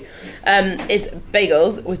story, is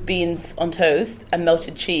bagels with beans on toast and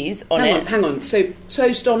melted cheese on it. Hang on, so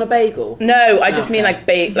toast on a bagel? No, I just mean like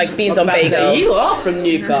beans on bagel. You are from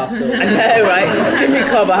Newcastle. I know, right? Just give me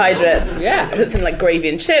carbohydrates. Yeah. I put some like gravy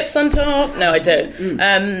and chips on top. No, I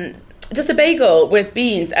don't. Just a bagel with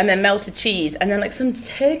beans and then melted cheese and then like some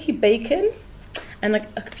turkey bacon and like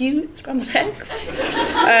a few scrambled eggs.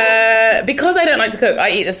 Because I don't like to cook, I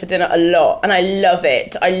eat this for dinner a lot and I love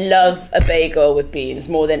it. I love a bagel with beans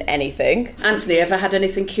more than anything. Anthony, ever had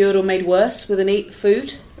anything cured or made worse with an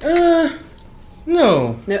food?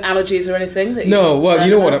 No. No allergies or anything? No, well, you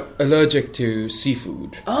know what? I'm allergic to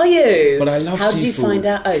seafood. Are you? But I love seafood. How did you find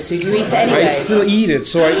out? Oh, so do you eat it anyway? I still eat it.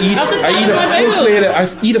 So I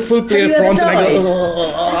eat a full plate of prawns and I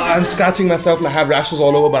go, I'm scratching myself and I have rashes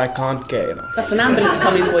all over, but I can't get enough. That's an ambulance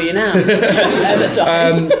coming for you now.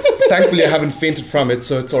 Thankfully, I haven't fainted from it,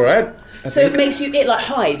 so it's all right. So it makes you like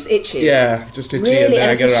hives, itchy? Yeah, just itchy. Really? And then And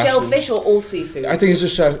I it's get a rashes. shellfish or all seafood? I think it's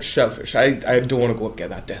just shellfish. I don't want to go get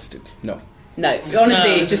that tested. No. No,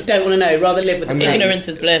 honestly, you just don't want to know. Rather live with the pain. Ignorance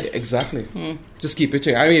is bliss. Exactly. Just keep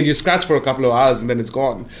itching. I mean, you scratch for a couple of hours and then it's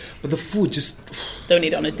gone. But the food just... Don't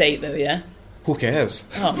eat it on a date though, yeah? Who cares?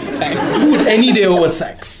 Oh, okay. Food any day over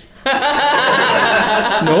sex. No?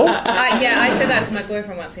 Yeah, I said that to my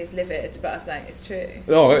boyfriend once. He's livid, but I was like, it's true.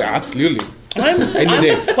 Oh, absolutely.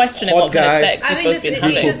 I'm questioning what kind of sex you've both been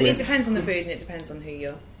having. It depends on the food and it depends on who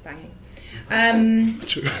you're banging.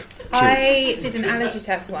 True. I did an allergy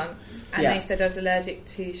test once and they said I was allergic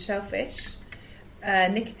to shellfish,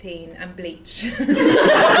 nicotine and bleach.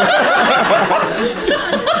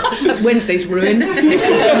 That's Wednesday's ruined.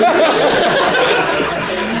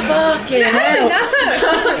 Fucking hell.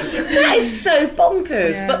 That is so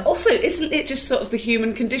bonkers. Yeah. But also, isn't it just sort of the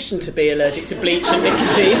human condition to be allergic to bleach and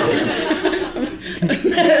nicotine?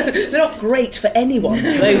 They're not great for anyone,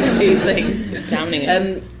 those two things. Damning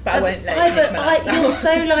it. But I won't let you You're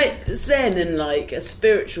so like zen and like a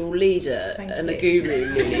spiritual leader and a guru,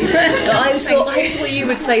 Lily. I thought you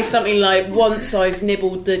would say something like, once I've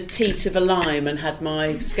nibbled the teat of a lime and had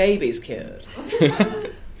my scabies cured.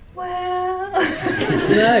 Well...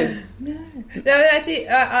 No, I do.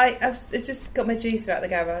 I've just got my juicer out the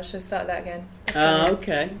garage, so I'll start that again. Oh,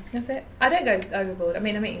 okay. That's it. I don't go overboard. I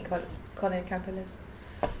mean, I'm eating Colin Camperless.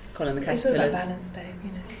 Colin the It's all Caterpillars. about balance, babe,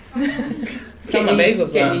 you know. Getting my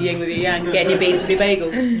bagels, getting your yin with your yang, getting your beans with your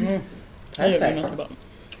bagels. I don't know nothing about.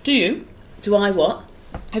 Do you? Do I what?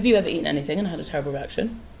 Have you ever eaten anything and had a terrible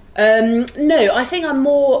reaction? No, I think I'm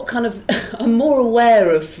more aware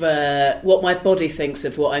of what my body thinks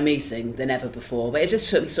of what I'm eating than ever before. But it just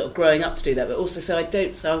took me sort of growing up to do that. But also, so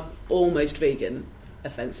I'm almost vegan.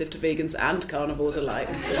 Offensive to vegans and carnivores alike.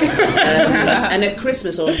 And at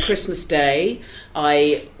Christmas, on Christmas Day,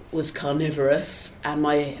 I was carnivorous, and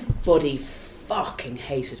my body fucking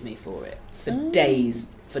hated me for it for days.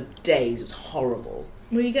 For days, it was horrible.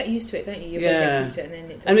 Well, you get used to it, don't you? Your body gets used to it, and then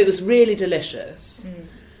it doesn't. And it was really delicious.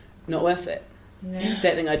 Not worth it. No.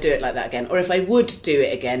 Don't think I'd do it like that again. Or if I would do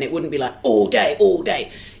it again, it wouldn't be like all day,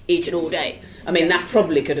 eating all day. I mean, that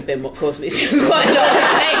probably could have been what caused me quite a lot of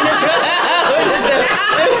pain as well.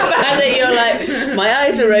 The fact that you're like, my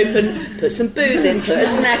eyes are open, put some booze in, put a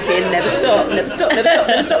snack in, never stop. Looks like we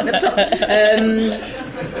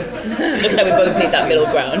both need that middle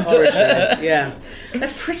ground. Yeah.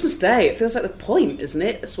 That's Christmas Day. It feels like the point, isn't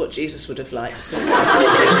it? That's what Jesus would have liked. To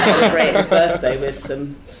celebrate his birthday with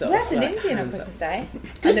some sort That's of... an Indian on Christmas Day.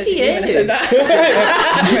 Good for you. When I said that.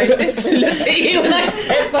 Racist. Looked at you when I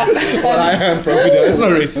said that. Well, I am probably not. It's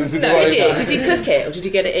not racist. No, did you cook it or did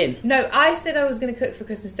you get it in? No, I said I was going to cook for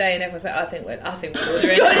Christmas Day, and everyone's like, I think we'll order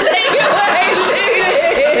it.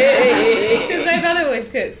 Because my brother always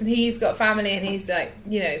cooks, and he's got family, and he's like,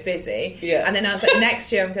 busy. Yeah. And then I was like,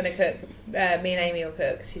 next year I'm going to cook. Me and Amy will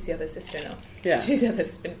cook. She's the other sister-in-law. Yeah. She's the other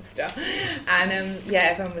spinster. And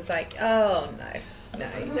everyone was like, oh no.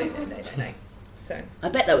 So I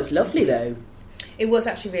bet that was lovely though. it was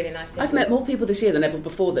actually really nice. I've met more people this year than ever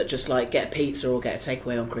before that just like get a pizza or get a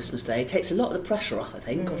takeaway on Christmas Day. It takes a lot of the pressure off, I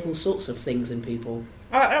think, of all sorts of things in people.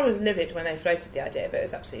 I was livid when they floated the idea, but it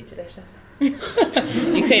was absolutely delicious.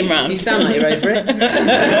 You came round. You sound like you're over it.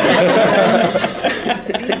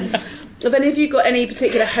 Have any of you got any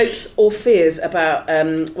particular hopes or fears about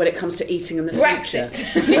when it comes to eating in the Brexit.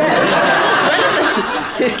 future?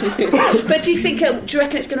 Yeah. But do you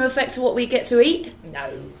reckon it's going to affect what we get to eat?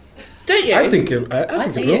 No. Don't you? I think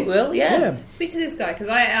it will. Yeah. Speak to this guy, because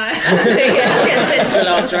I... Get sensible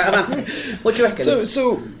after it. What do you reckon?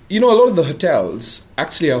 So a lot of the hotels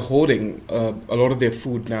actually are hoarding a lot of their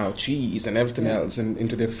food now, cheese and everything else,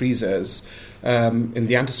 into their freezers. In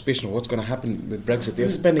the anticipation of what's going to happen with Brexit, they're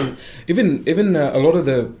spending even a lot of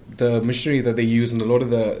the machinery that they use and a lot of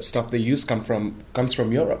the stuff they use comes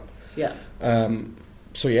from Europe. Yeah.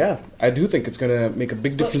 So yeah, I do think it's going to make a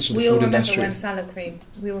big difference to the food industry. We all remember when salad cream.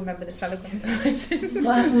 We all remember the salad cream crisis.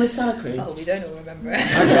 What happened with salad cream? Oh, we don't all remember it.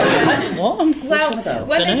 What? Well,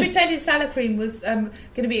 when they pretended salad cream was going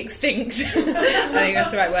to be extinct, I think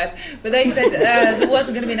that's the right word. But they said there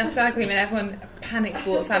wasn't going to be enough salad cream, and everyone panic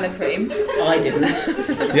bought salad cream. I didn't.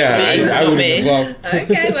 Yeah, I wouldn't as well.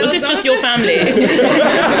 Okay, well, was this just your family?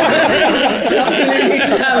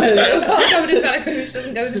 Salad cream, which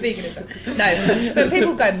doesn't go with the veganism. No, but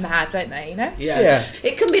people go mad, don't they? You know? Yeah.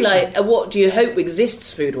 It can be like, what do you hope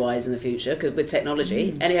exists food-wise in the future? Because with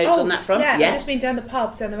technology, any hopes on that front? Yeah, I've just been down the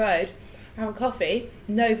pub down the road, have a coffee,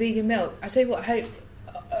 no vegan milk. I tell you what, I hope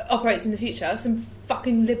operates in the future. Some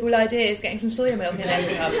fucking liberal ideas, getting some soya milk in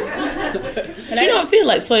every pub. Do you not feel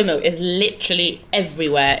like soy milk is literally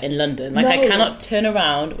everywhere in London? Like, I cannot turn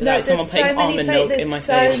around without someone putting almond milk in my face.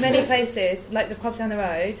 There's so many places, like the pub down the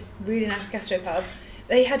road, really nice gastropub,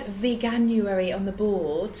 they had Veganuary on the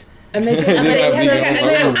board. And they didn't.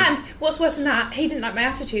 And what's worse than that, he didn't like my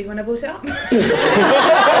attitude when I brought it up. That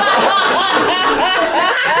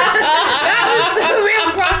was the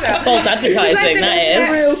real crusher. It's false advertising, that is.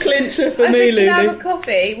 A real clincher for me, Lulu. Can I have a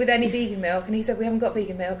coffee with any vegan milk? And he said, we haven't got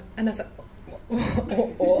vegan milk. And I was like,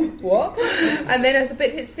 what? And then I was like,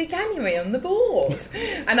 but it's Veganuary on the board.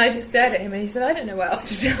 And I just stared at him and he said, I don't know what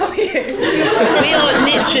else to tell you. We are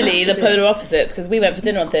literally the polar opposites, because we went for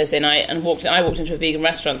dinner on Thursday night and I walked into a vegan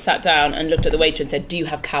restaurant, sat down and looked at the waiter and said, do you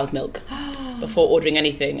have cow's milk? Before ordering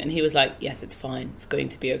anything. And he was like, yes, it's fine, it's going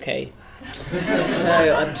to be okay.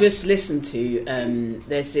 So I've just listened to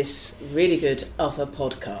there's this really good other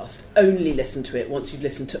podcast, only listen to it once you've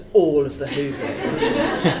listened to all of the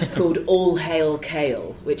Whovians, called All Hail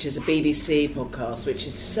Kale, which is a BBC podcast, which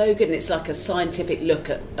is so good, and it's like a scientific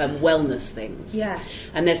look at wellness things. Yeah.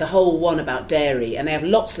 And there's a whole one about dairy, and they have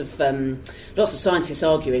lots of scientists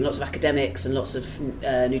arguing, lots of academics and lots of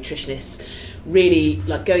nutritionists really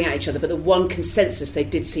like going at each other, but the one consensus they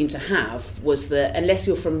did seem to have was that unless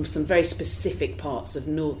you're from some very specific parts of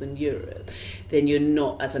Northern Europe, then you're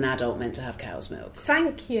not as an adult meant to have cow's milk.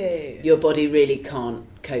 Thank you. Your body really can't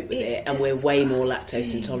cope with It's it, and we're way more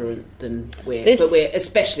lactose disgusting. intolerant than This- but we're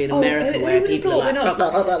especially in America who where would have people thought are like, we're not,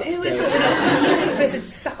 blah, blah, blah, blah, who would have still. thought we're not supposed to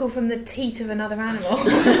suckle from the teat of another animal?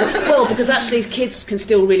 Well, because actually kids can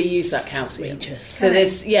still really use that calcium. So Can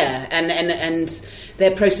there's and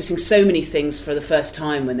they're processing so many things for the first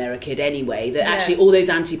time when they're a kid anyway, that Yeah. actually all those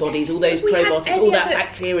antibodies, all those If we had probiotics, any all that other-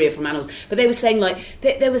 bacteria from animals. But they were saying like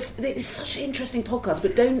it's such an interesting podcast,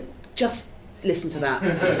 but don't just listen to that.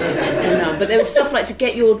 No, but there was stuff like to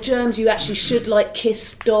get your germs, you actually should like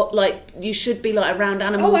kiss you should be like around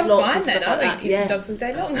animals I'm lots fine and stuff then. like I'll that. be kissing dogs all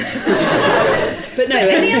day long. But no,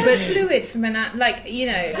 any other but fluid from an like I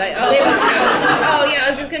There was-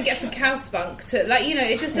 was just going to get some cow spunk to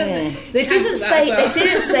it just doesn't. It doesn't cancel that say. as well. It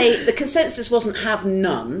didn't say. The consensus wasn't have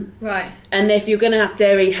none. Right. And if you're going to have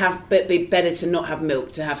dairy, be better to not have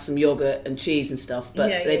milk, to have some yogurt and cheese and stuff.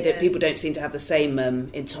 But people don't seem to have the same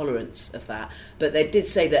intolerance of that. But they did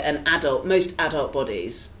say that most adult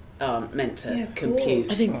bodies aren't meant to confuse.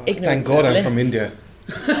 I think ignorance Thank God is I'm from bliss. India.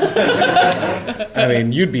 I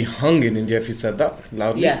mean, you'd be hung in India if you said that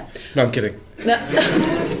loudly. Yeah. No, I'm kidding. No.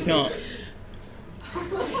 It's not.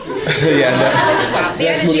 Yeah, no. Wow, the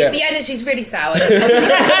energy's really sour. I don't think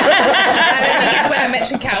it's when I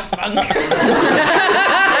mentioned cow spunk.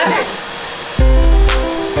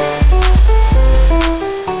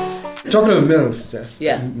 Talking about milk, Jess.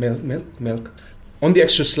 Yeah. Milk. On the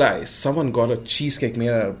extra slice, someone got a cheesecake made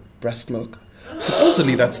out of breast milk.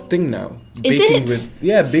 Supposedly that's a thing now. Is baking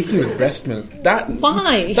it? Baking with breast milk.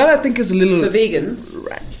 Why? That I think is a little For vegans.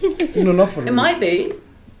 No, not for It might be.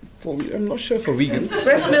 I'm not sure for vegans.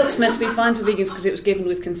 Breast milk's meant to be fine for vegans because it was given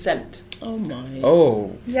with consent. Oh my.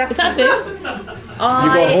 Oh. Yeah. Is that it?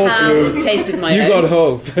 I hope, have Lou. tasted my You own. got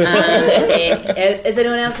hope. Has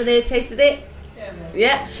anyone else in here tasted it?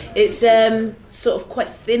 Yeah, it's sort of quite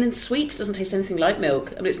thin and sweet. Doesn't taste anything like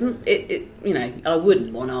milk. I mean, I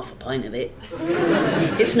wouldn't want half a pint of it.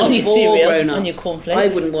 It's not On your for cereal, grown-ups. on your cornflakes. I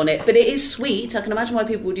wouldn't want it, but it is sweet. I can imagine why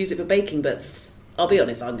people would use it for baking, but I'll be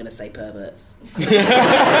honest, I'm going to say perverts. I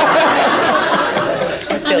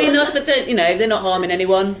mean, they're not harming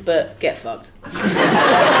anyone, but get fucked. I'm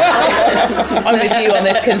with you on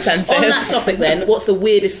this consensus. On that topic, then, what's the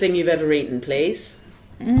weirdest thing you've ever eaten, please?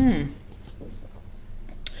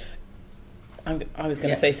 I was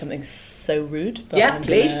going to say something so rude. But Yeah, I'm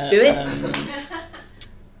please, gonna, do it.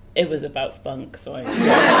 It was about spunk, so I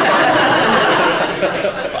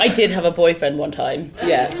did have a boyfriend one time.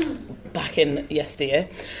 Yeah. Back in yesteryear,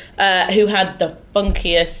 who had the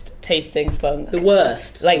funkiest tasting spunk. The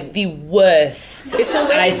worst. Like the worst. It's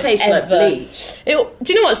already tastes like bleach. Do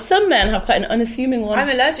you know what? Some men have quite an unassuming one. I'm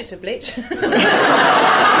allergic to bleach.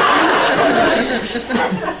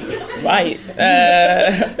 Right.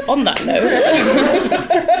 On that note,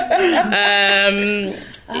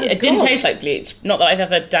 it didn't taste like bleach. Not that I've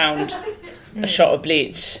ever downed a shot of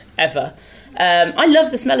bleach ever. I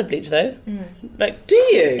love the smell of bleach though. Like, do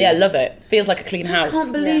you? Yeah, I love it. Feels like a clean house. I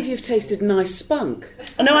can't believe you've tasted nice spunk.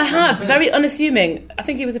 Oh, no, I have. Very unassuming. I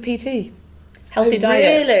think he was a PT. Healthy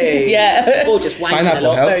diet. Really? Yeah. Or just wanking Pineapple a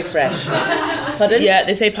lot. helps. Very fresh. Pardon? Yeah,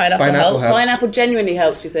 they say pineapple, Pineapple helps. helps. Pineapple genuinely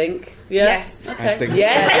helps, do you think? Yeah? Yes. Okay. I think-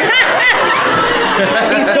 Yes.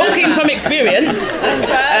 He's talking from experience.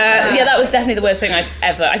 Yeah, that was definitely the worst thing I've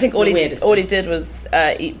ever. I think all he did was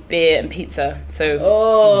eat beer and pizza. So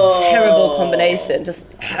terrible combination.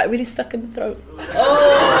 Just really stuck in the throat.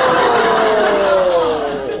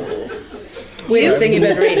 Weirdest thing you've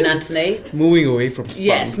ever eaten, Anthony? Moving away from spunk.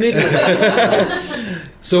 Yes, moving away.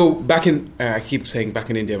 So back in, I keep saying back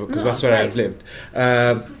in India because that's where I've lived.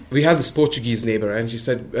 We had this Portuguese neighbor, and she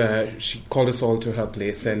said she called us all to her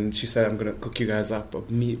place, and she said, "I'm going to cook you guys up a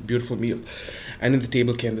beautiful meal." And in the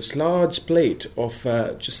table came this large plate of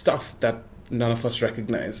just stuff that none of us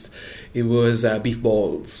recognized. It was beef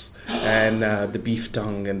balls and the beef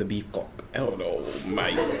tongue and the beef cock. Oh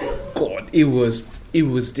my God! It was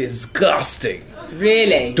disgusting.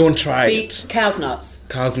 Really? Don't try it. Cow's nuts.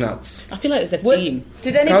 Cow's nuts. I feel like there's a theme.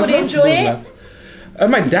 Did anybody enjoy it?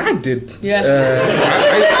 My dad did. Yeah.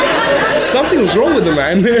 Something was wrong with the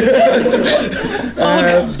man.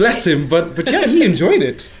 Bless him, but yeah, he enjoyed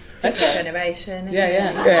it. Different generation. Isn't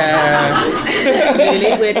Yeah.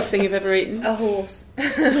 Really? Weirdest thing you've ever eaten? A horse.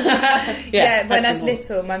 Yeah, when I had was some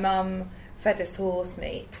little, my mum fed us horse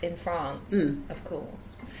meat in France, of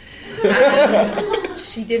course. And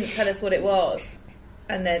she didn't tell us what it was.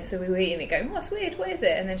 And then, so we were eating it going, oh, that's weird, what is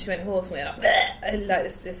it? And then she went horse, and we were like, bleh. And like,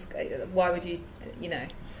 this just, why would you,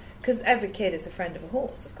 because every kid is a friend of a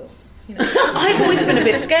horse, of course. You know. I've always been a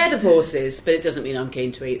bit scared of horses, but it doesn't mean I'm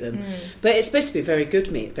keen to eat them. But it's supposed to be very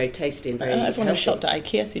good meat, very tasty and very Everyone who healthy. shopped at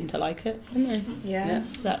IKEA seemed to like it, didn't they? Yeah.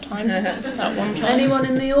 That time. That one time. Anyone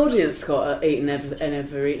in the audience got eaten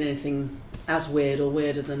ever eaten anything as weird or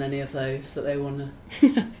weirder than any of those that they want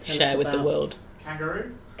to share with the world?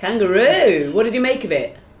 Kangaroo? Kangaroo! What did you make of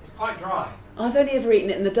it? It's quite dry. I've only ever eaten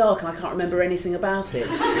it in the dark and I can't remember anything about it.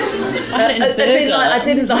 I had it in a burger. I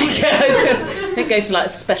didn't like it. It goes to like a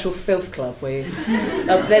special filth club where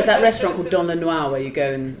there's that restaurant called Don Le Noir where you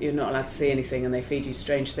go and you're not allowed to see anything and they feed you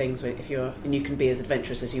strange things and you can be as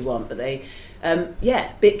adventurous as you want. But they,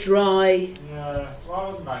 bit dry. Yeah, well, I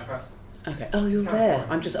wasn't that impressed. Okay. Oh, you're there.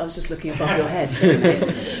 I was just looking above your head. Sorry,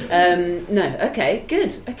 mate. No. Okay.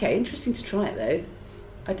 Good. Okay. Interesting to try it though.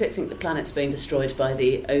 I don't think the planet's being destroyed by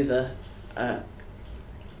the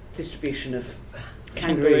distribution of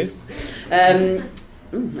kangaroos. Okay,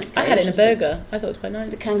 I had it in a burger. I thought it was quite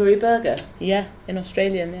nice. The kangaroo burger. Yeah, in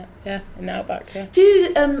Australia. Yeah, in the outback. Yeah.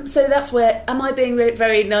 So that's where. Am I being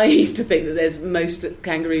very naive to think that there's most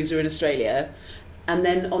kangaroos are in Australia? And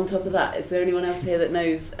then on top of that, is there anyone else here that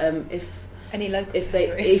knows if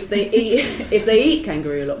they eat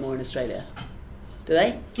kangaroo a lot more in Australia? Do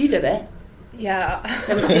they? Do you live there? Yeah.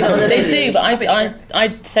 They do, but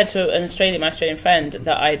I said to my Australian friend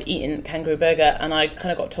that I'd eaten kangaroo burger, and I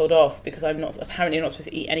kind of got told off because I'm not supposed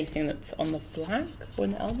to eat anything that's on the flag or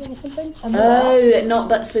in the album or something.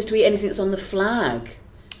 Not supposed to eat anything that's on the flag.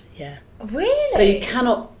 Yeah. Really? So you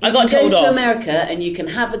cannot. I got told off. You go to off. America and you can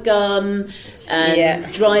have a gun and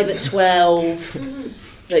drive at 12,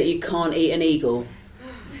 but you can't eat an eagle.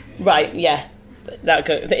 Right. Yeah.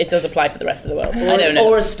 It does apply for the rest of the world. I don't know.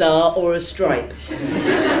 Or a star or a stripe.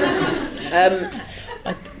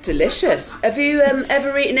 Delicious. Have you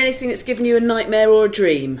ever eaten anything that's given you a nightmare or a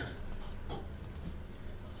dream?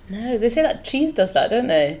 No, they say that cheese does that, don't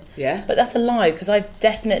they? Yeah. But that's a lie, because I've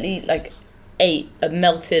definitely ate a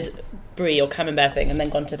melted brie or camembert thing and then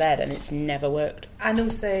gone to bed, and it's never worked. And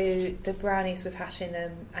also the brownies with hash in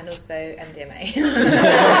them, and also MDMA.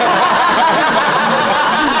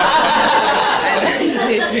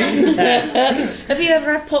 Have you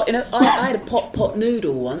ever had pot? I had a pot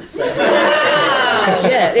noodle once.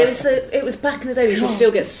 Yeah, it was back in the day when you could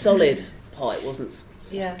still get solid pot. It wasn't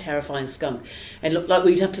terrifying skunk, and looked like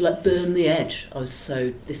we'd have to burn the edge.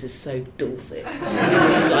 This is so Dorset.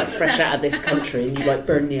 This is fresh out of this country, and you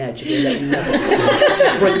burn the edge and you let you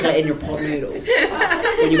sprinkle it in your pot noodle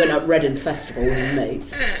when you went up Reading Festival with your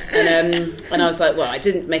mates. And I was like, well, I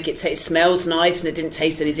didn't make it taste. It smells nice, and it didn't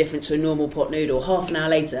taste any different to a normal pot noodle. Half an hour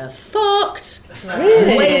later, fucked.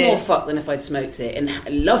 Really? Way more fucked than if I'd smoked it, and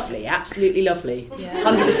lovely, absolutely lovely.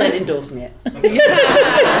 100% endorsing it.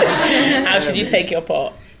 How should you take your pot?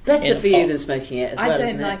 Better for you than smoking it as well, I don't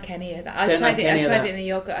isn't like it? any of that. I tried it in a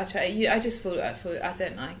yogurt. I just thought I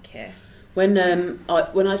don't like it. When I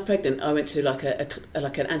was pregnant, I went to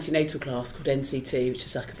an antenatal class called NCT, which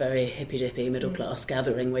is a very hippy dippy middle class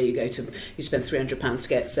gathering where you spend £300 to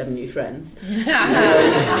get 7 new friends.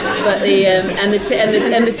 But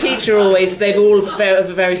the teacher always, they've all have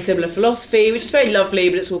a very similar philosophy, which is very lovely,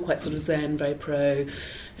 but it's all quite sort of zen, very pro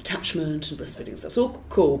attachment and breastfeeding stuff. It's all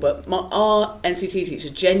cool, but our NCT teacher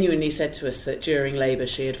genuinely said to us that during labour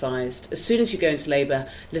she advised, as soon as you go into labour,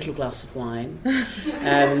 a little glass of wine,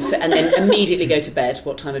 and then immediately go to bed,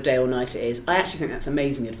 what time of day or night it is. I actually think that's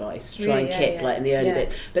amazing advice to try and kick in the early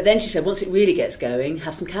bit. But then she said, once it really gets going,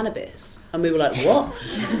 have some cannabis. And we were like, what?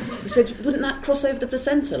 We said, wouldn't that cross over the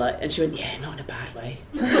placenta? And she went, yeah, not in a bad way.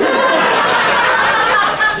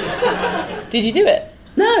 Did you do it?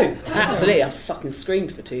 No, absolutely. I fucking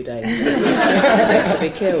screamed for 2 days. To be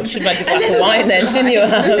killed. You should make a glass of wine then, shouldn't you?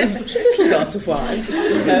 A little glass of wine.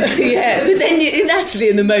 Yeah, but then naturally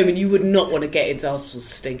in the moment you would not want to get into hospital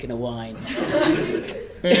stinking of wine.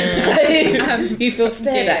 You feel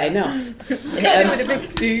stared at enough. With a big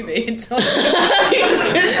doobie and top.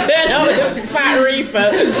 Just turn up with a fat reefer.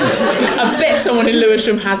 I bet someone in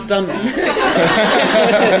Lewisham has done that.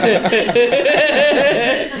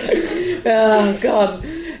 Oh God!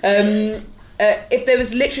 If there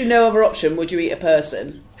was literally no other option, would you eat a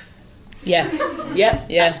person? Yeah. Yep.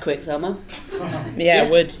 Yeah. That's quick, Selma. Yeah,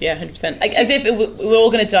 I would. Yeah, 100%. As if we're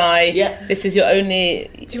all going to die. Yeah. This is your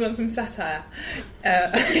only. Do you want some satire?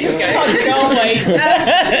 I can't wait.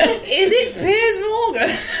 Is it Piers Morgan?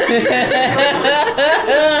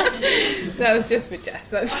 That was just for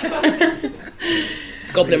Jess.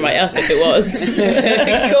 Gobble him right up if it was.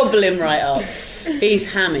 Gobble him right up.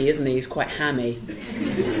 He's hammy, isn't he? He's quite hammy.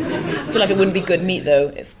 I feel like it wouldn't be good meat though.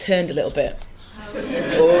 It's turned a little bit.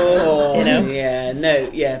 Oh, you know? Yeah, no,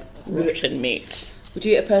 yeah. Rotten meat. Would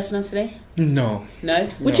you eat a person, Anthony? No. No?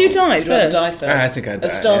 Would you die You'd rather first? die first? I think I'd die.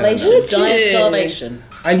 Of starvation? Yeah, Die of starvation?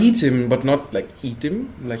 I'll eat him, but not, like, eat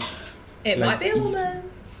him. Like, It might be a woman.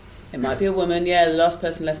 It might be a woman, yeah. The last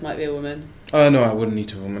person left might be a woman. Oh, no, I wouldn't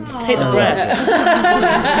eat a woman. Just take the breath.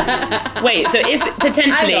 Wait, so if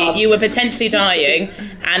potentially you were potentially dying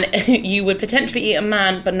and you would potentially eat a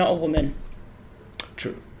man but not a woman?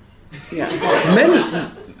 True. Yeah.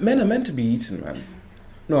 Men are meant to be eaten, man.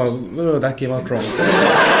 No, that came out wrong.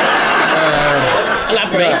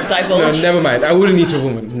 Elaborate, divulge. No, never mind. I wouldn't eat a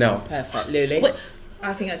woman, no. Perfect. Luli?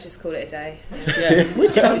 I think I'd just call it a day. Yeah.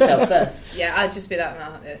 Would you help yourself first? Yeah, I'd just be like,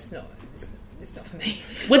 no, it's not for me.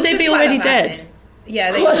 Would they be already dead?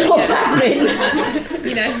 Yeah, they Quite a would. lot Yeah. happening.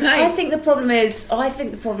 You know, I think the problem is, I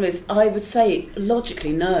would say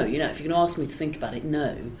logically no. You know, if you're going to ask me to think about it,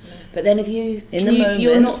 no. But then if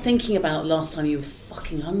you're not thinking about the last time you were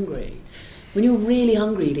fucking hungry. When you're really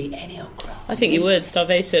hungry, you'd eat any old crap. I think you would.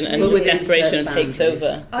 Starvation and Well, just within desperation certain takes boundaries.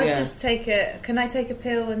 over. I'd just take can I take a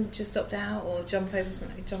pill and just opt out, or jump over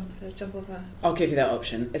something, jump over? I'll give you that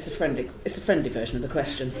option. It's a friendly version of the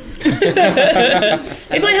question.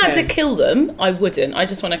 If I had to kill them, I wouldn't. I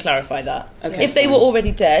just want to clarify that. Okay, If they fine. were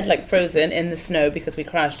already dead, like frozen in the snow because we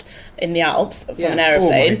crashed in the Alps from an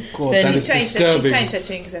aeroplane, Oh my God, then that She's is changed disturbing. her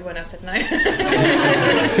tune because everyone else said no.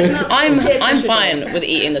 I'm fine with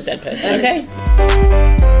eating a dead person. Okay.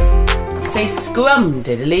 Say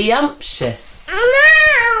scrumdiddly-umptious.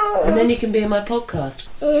 And then you can be in my podcast.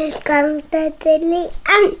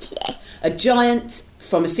 A giant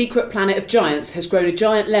from a secret planet of giants has grown a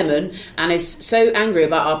giant lemon and is so angry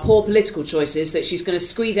about our poor political choices that she's going to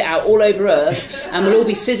squeeze it out all over Earth and we'll all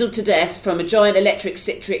be sizzled to death from a giant electric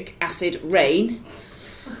citric acid rain.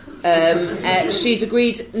 She's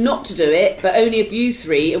agreed not to do it, but only if you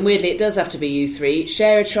three, and weirdly it does have to be you three,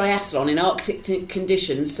 share a triathlon in Arctic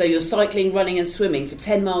conditions, so you're cycling, running and swimming for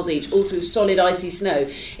 10 miles each, all through solid icy snow.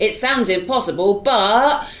 It sounds impossible,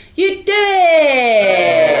 but you do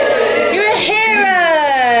it! You're a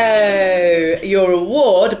hero! Your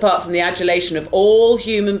reward, apart from the adulation of all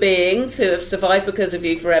human beings who have survived because of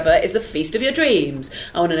you forever, is the feast of your dreams.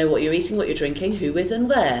 I want to know what you're eating, what you're drinking, who with and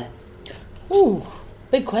where. Ooh.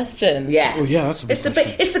 Big question. Yeah. Oh, yeah, that's a big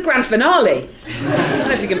question. It's the grand finale. I don't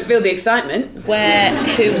know if you can feel the excitement. Where,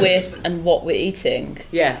 who with, and what we're eating.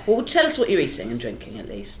 Yeah. Well, tell us what you're eating and drinking at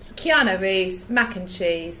least. Keanu Reeves, mac and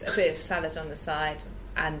cheese, a bit of salad on the side,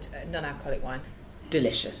 and non-alcoholic wine.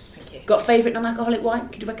 Delicious. Thank you. Got favourite non-alcoholic wine?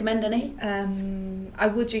 Could you recommend any? I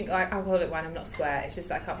would drink alcoholic wine. I'm not square. It's just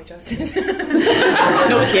that I can't be trusted.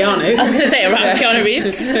 Not Keanu. I was going to say around Keanu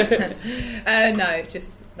Reeves. No,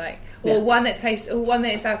 just like one that is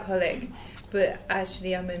alcoholic, but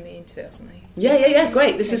actually I'm immune to it or something. Yeah.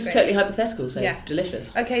 Great. This is great. totally hypothetical. So Yeah.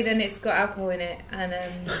 delicious. Okay, then it's got alcohol in it, and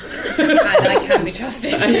and I can be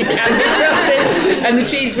trusted. And you can be trusted. And the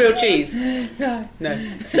cheese, real cheese. No.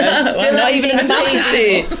 Still Well, not even a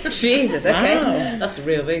cheesy. Jesus. Okay. Wow. That's a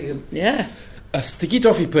real vegan. Yeah. A sticky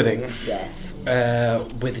toffee pudding. Yes.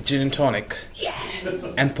 With gin and tonic.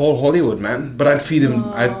 Yes. And Paul Hollywood, man. But I'd feed him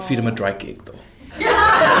a dry cake, though.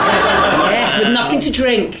 Yes, with nothing to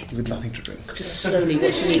drink. With nothing to drink. Just slowly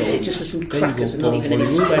watch him eat it, just with some There you crackers go, with not Paul even any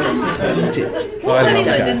Hollywood. spread. Eat it. Paul I love Hollywood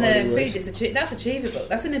that. in the food is that's achievable.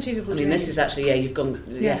 That's an achievable. I mean, this is actually, you've gone,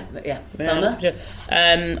 yeah. Summer?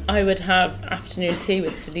 I would have afternoon tea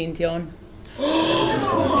with Celine Dion.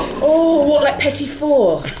 Oh, what, like petit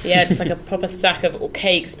four? Yeah, just like a proper stack of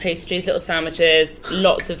cakes, pastries, little sandwiches,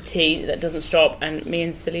 lots of tea that doesn't stop, and me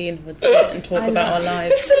and Celine would sit and talk about our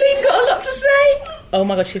lives. Has Celine got a lot to say? Oh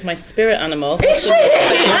my god, she's my spirit animal. Is she?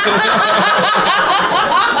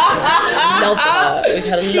 Love her. We've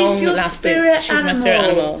had a She's long your lasting. spirit She's my spirit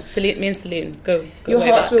animal. animal. Celine, me and Celine, go Your way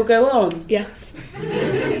hearts back. will go on. Yes.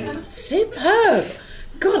 Superb.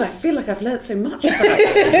 God, I feel like I've learnt so much about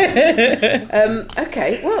you.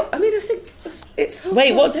 Okay, well, I mean, I think it's...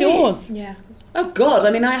 Wait, what's yours? Yeah. Oh God!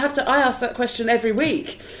 I mean, I ask that question every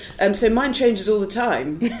week, so mine changes all the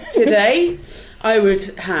time. Today, I would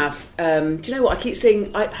have. Do you know what I keep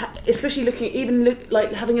seeing? Especially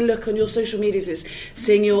having a look on your social medias, is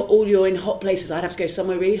seeing all your in hot places. I'd have to go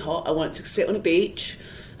somewhere really hot. I want to sit on a beach.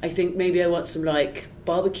 I think maybe I want some like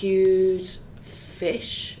barbecued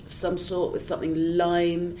fish of some sort with something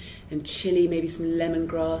lime and chili, maybe some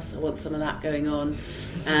lemongrass. I want some of that going on,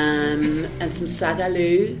 and some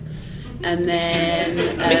sagaloo. And then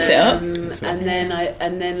mix it up.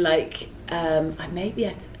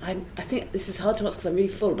 I think this is hard to ask because I'm really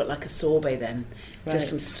full, but like a sorbet then, Right. just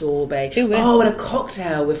some sorbet. Ooh, yeah. Oh, and a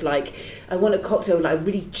cocktail with I want a cocktail with like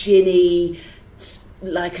really ginny,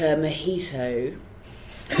 like a mojito.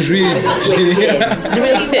 Really? The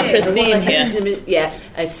real citrus theme here. Yeah,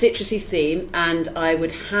 a citrusy theme, and I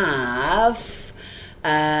would have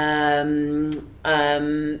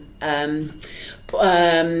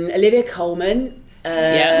Olivia Colman.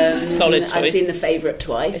 Solid choice. I've seen The Favourite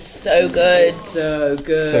twice. It's so good. So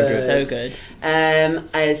good. So good.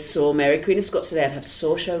 I saw Mary Queen of Scots today. I'd have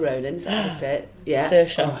Saoirse Ronan. Is that it? Yeah.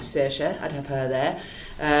 Saoirse. I'd have her there.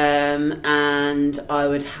 And I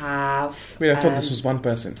would have... Wait, I thought this was one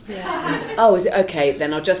person. Yeah. Oh, is it? Okay,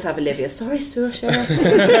 then I'll just have Olivia. Sorry, Saoirse.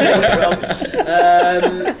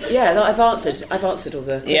 I've answered all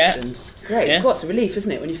the questions. Great. Yeah. What's a relief,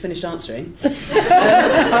 isn't it, when you've finished answering?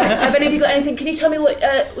 Have any of you got anything? Can you tell me what...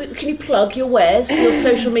 can you plug your wares, your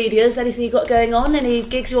social medias, anything you've got going on? Any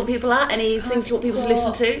gigs you want people at? Any things you want people to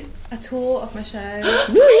listen to? A tour of my show.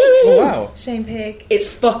 Oh, wow. Shane Pig. It's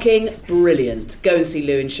fucking brilliant. Go and see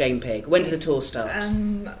Lou and Shane Pig. When does the tour start?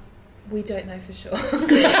 We don't know for sure.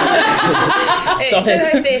 It's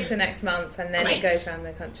Soho Theatre next month, and then it goes around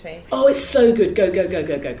the country. Oh, it's so good. Go.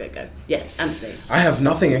 Yes, Anthony. I have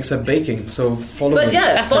nothing except baking, so follow me. But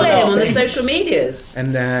yeah, follow him on the social medias.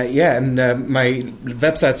 And my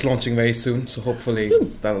website's launching very soon, so hopefully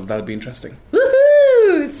that'll be interesting.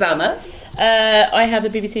 Woohoo! Thelma? I have a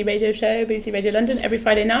BBC radio show, BBC Radio London, every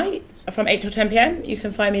Friday night from 8 till 10 p.m. You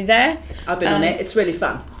can find me there. I've been on it. It's really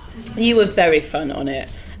fun. You were very fun on it.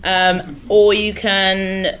 Or you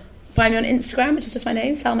can find me on Instagram, which is just my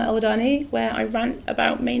name, Salma Eldani, where I rant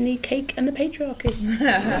about mainly cake and the patriarchy.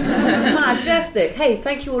 Majestic. Hey,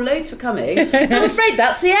 thank you all loads for coming. I'm afraid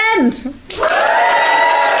that's the end.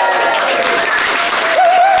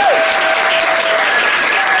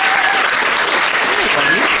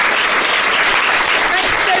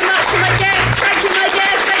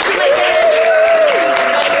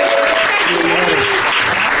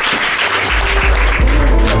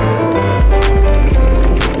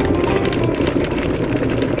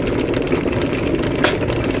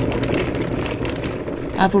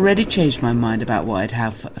 I've already changed my mind about what I'd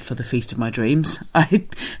have for the feast of my dreams.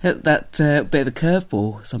 That bit of a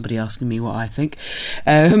curveball, somebody asking me what I think.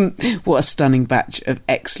 What a stunning batch of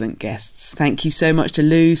excellent guests. Thank you so much to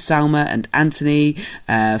Lou, Salma and Anthony.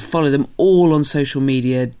 Follow them all on social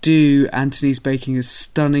media. Anthony's baking is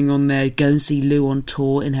stunning on there. Go and see Lou on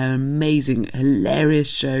tour in her amazing, hilarious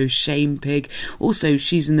show, Shame Pig. Also,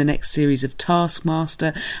 she's in the next series of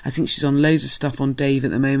Taskmaster. I think she's on loads of stuff on Dave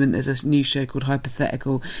at the moment. There's a new show called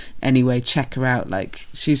Hypothetical. Anyway, check her out.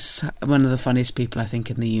 She's one of the funniest people I think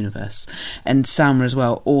in the universe. And Salma as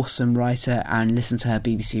well, awesome writer, and listen to her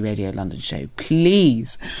BBC Radio London show,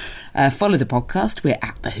 please. Follow the podcast. We're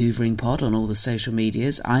at The Hoovering Pod on all the social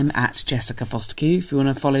medias. I'm at Jessica Fosterkew if you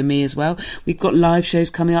want to follow me as well. We've got live shows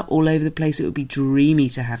coming up all over the place. It would be dreamy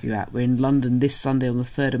to have you at. We're in London this Sunday on the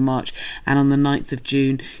 3rd of March and on the 9th of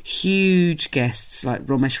June. Huge guests like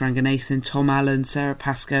Romesh Ranganathan, Tom Allen, Sarah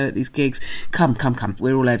Pascoe at these gigs. Come.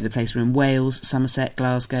 We're all over the place. We're in Wales, Somerset,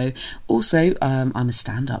 Glasgow. Also, I'm a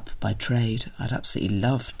stand-up by trade. I'd absolutely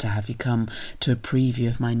love to have you come to a preview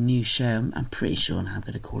of my new show. I'm pretty sure I'm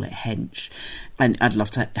going to call it Hench. And I'd love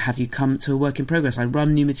to have you come to a work in progress. I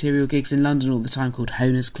run new material gigs in London all the time called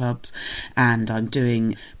Honers Clubs, and I'm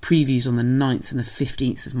doing previews on the 9th and the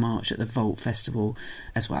 15th of March at the Vault Festival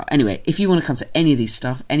as well. Anyway, if you want to come to any of these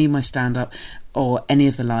stuff, any of my stand-up or any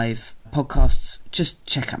of the live podcasts, just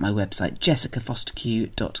check out my website,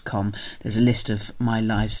 jessicafosterkew.com. There's a list of my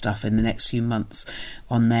live stuff in the next few months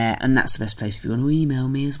on there, and that's the best place if you want to email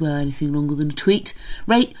me as well. Anything longer than a tweet.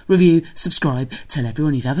 Rate, review, subscribe, tell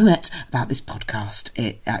everyone you've ever met about this podcast.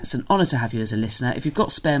 It's an honour to have you as a listener. If you've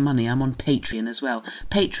got spare money, I'm on Patreon as well,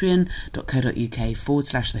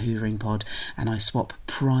 patreon.co.uk/The Hoovering Pod, and I swap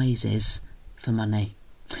prizes for money.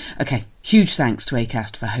 Okay, huge thanks to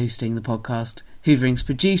Acast for hosting the podcast. Hoovering's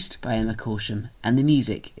produced by Emma Corsham, and the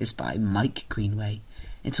music is by Mike Greenway.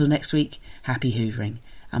 Until next week, happy hoovering,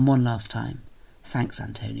 and one last time, thanks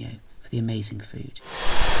Antonio for the amazing food.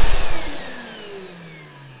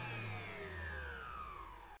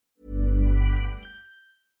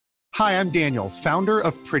 Hi, I'm Daniel, founder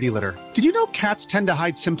of Pretty Litter. Did you know cats tend to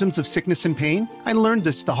hide symptoms of sickness and pain? I learned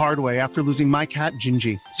this the hard way after losing my cat,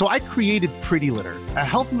 Gingy. So I created Pretty Litter, a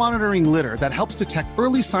health monitoring litter that helps detect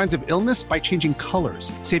early signs of illness by changing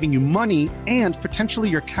colors, saving you money and potentially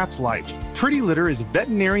your cat's life. Pretty Litter is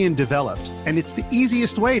veterinarian developed, and it's the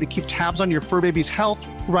easiest way to keep tabs on your fur baby's health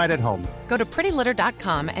right at home. Go to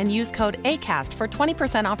prettylitter.com and use code ACAST for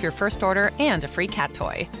 20% off your first order and a free cat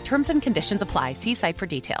toy. Terms and conditions apply. See site for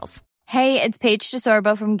details. Hey, it's Paige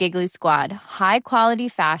DeSorbo from Giggly Squad. High quality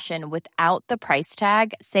fashion without the price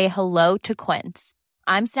tag. Say hello to Quince.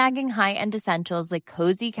 I'm snagging high-end essentials like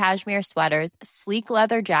cozy cashmere sweaters, sleek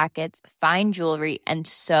leather jackets, fine jewelry, and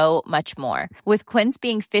so much more. With Quince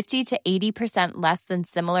being 50 to 80% less than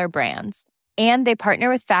similar brands. And they partner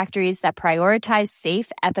with factories that prioritize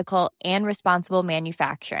safe, ethical, and responsible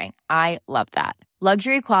manufacturing. I love that.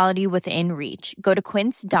 Luxury quality within reach. Go to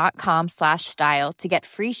quince.com/style to get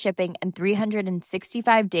free shipping and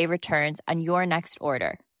 365-day returns on your next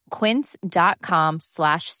order.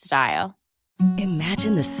 Quince.com/style.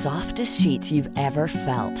 Imagine the softest sheets you've ever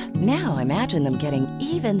felt. Now imagine them getting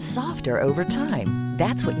even softer over time.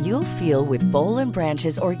 That's what you'll feel with Boll &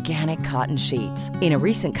 Branch's organic cotton sheets. In a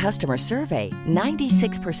recent customer survey,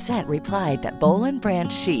 96% replied that Boll &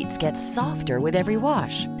 Branch sheets get softer with every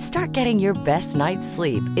wash. Start getting your best night's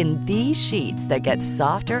sleep in these sheets that get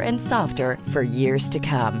softer and softer for years to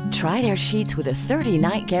come. Try their sheets with a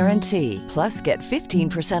 30-night guarantee. Plus, get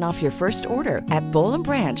 15% off your first order at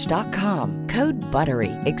bollandbranch.com. Code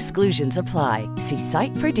BUTTERY. Exclusions apply. See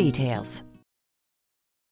site for details.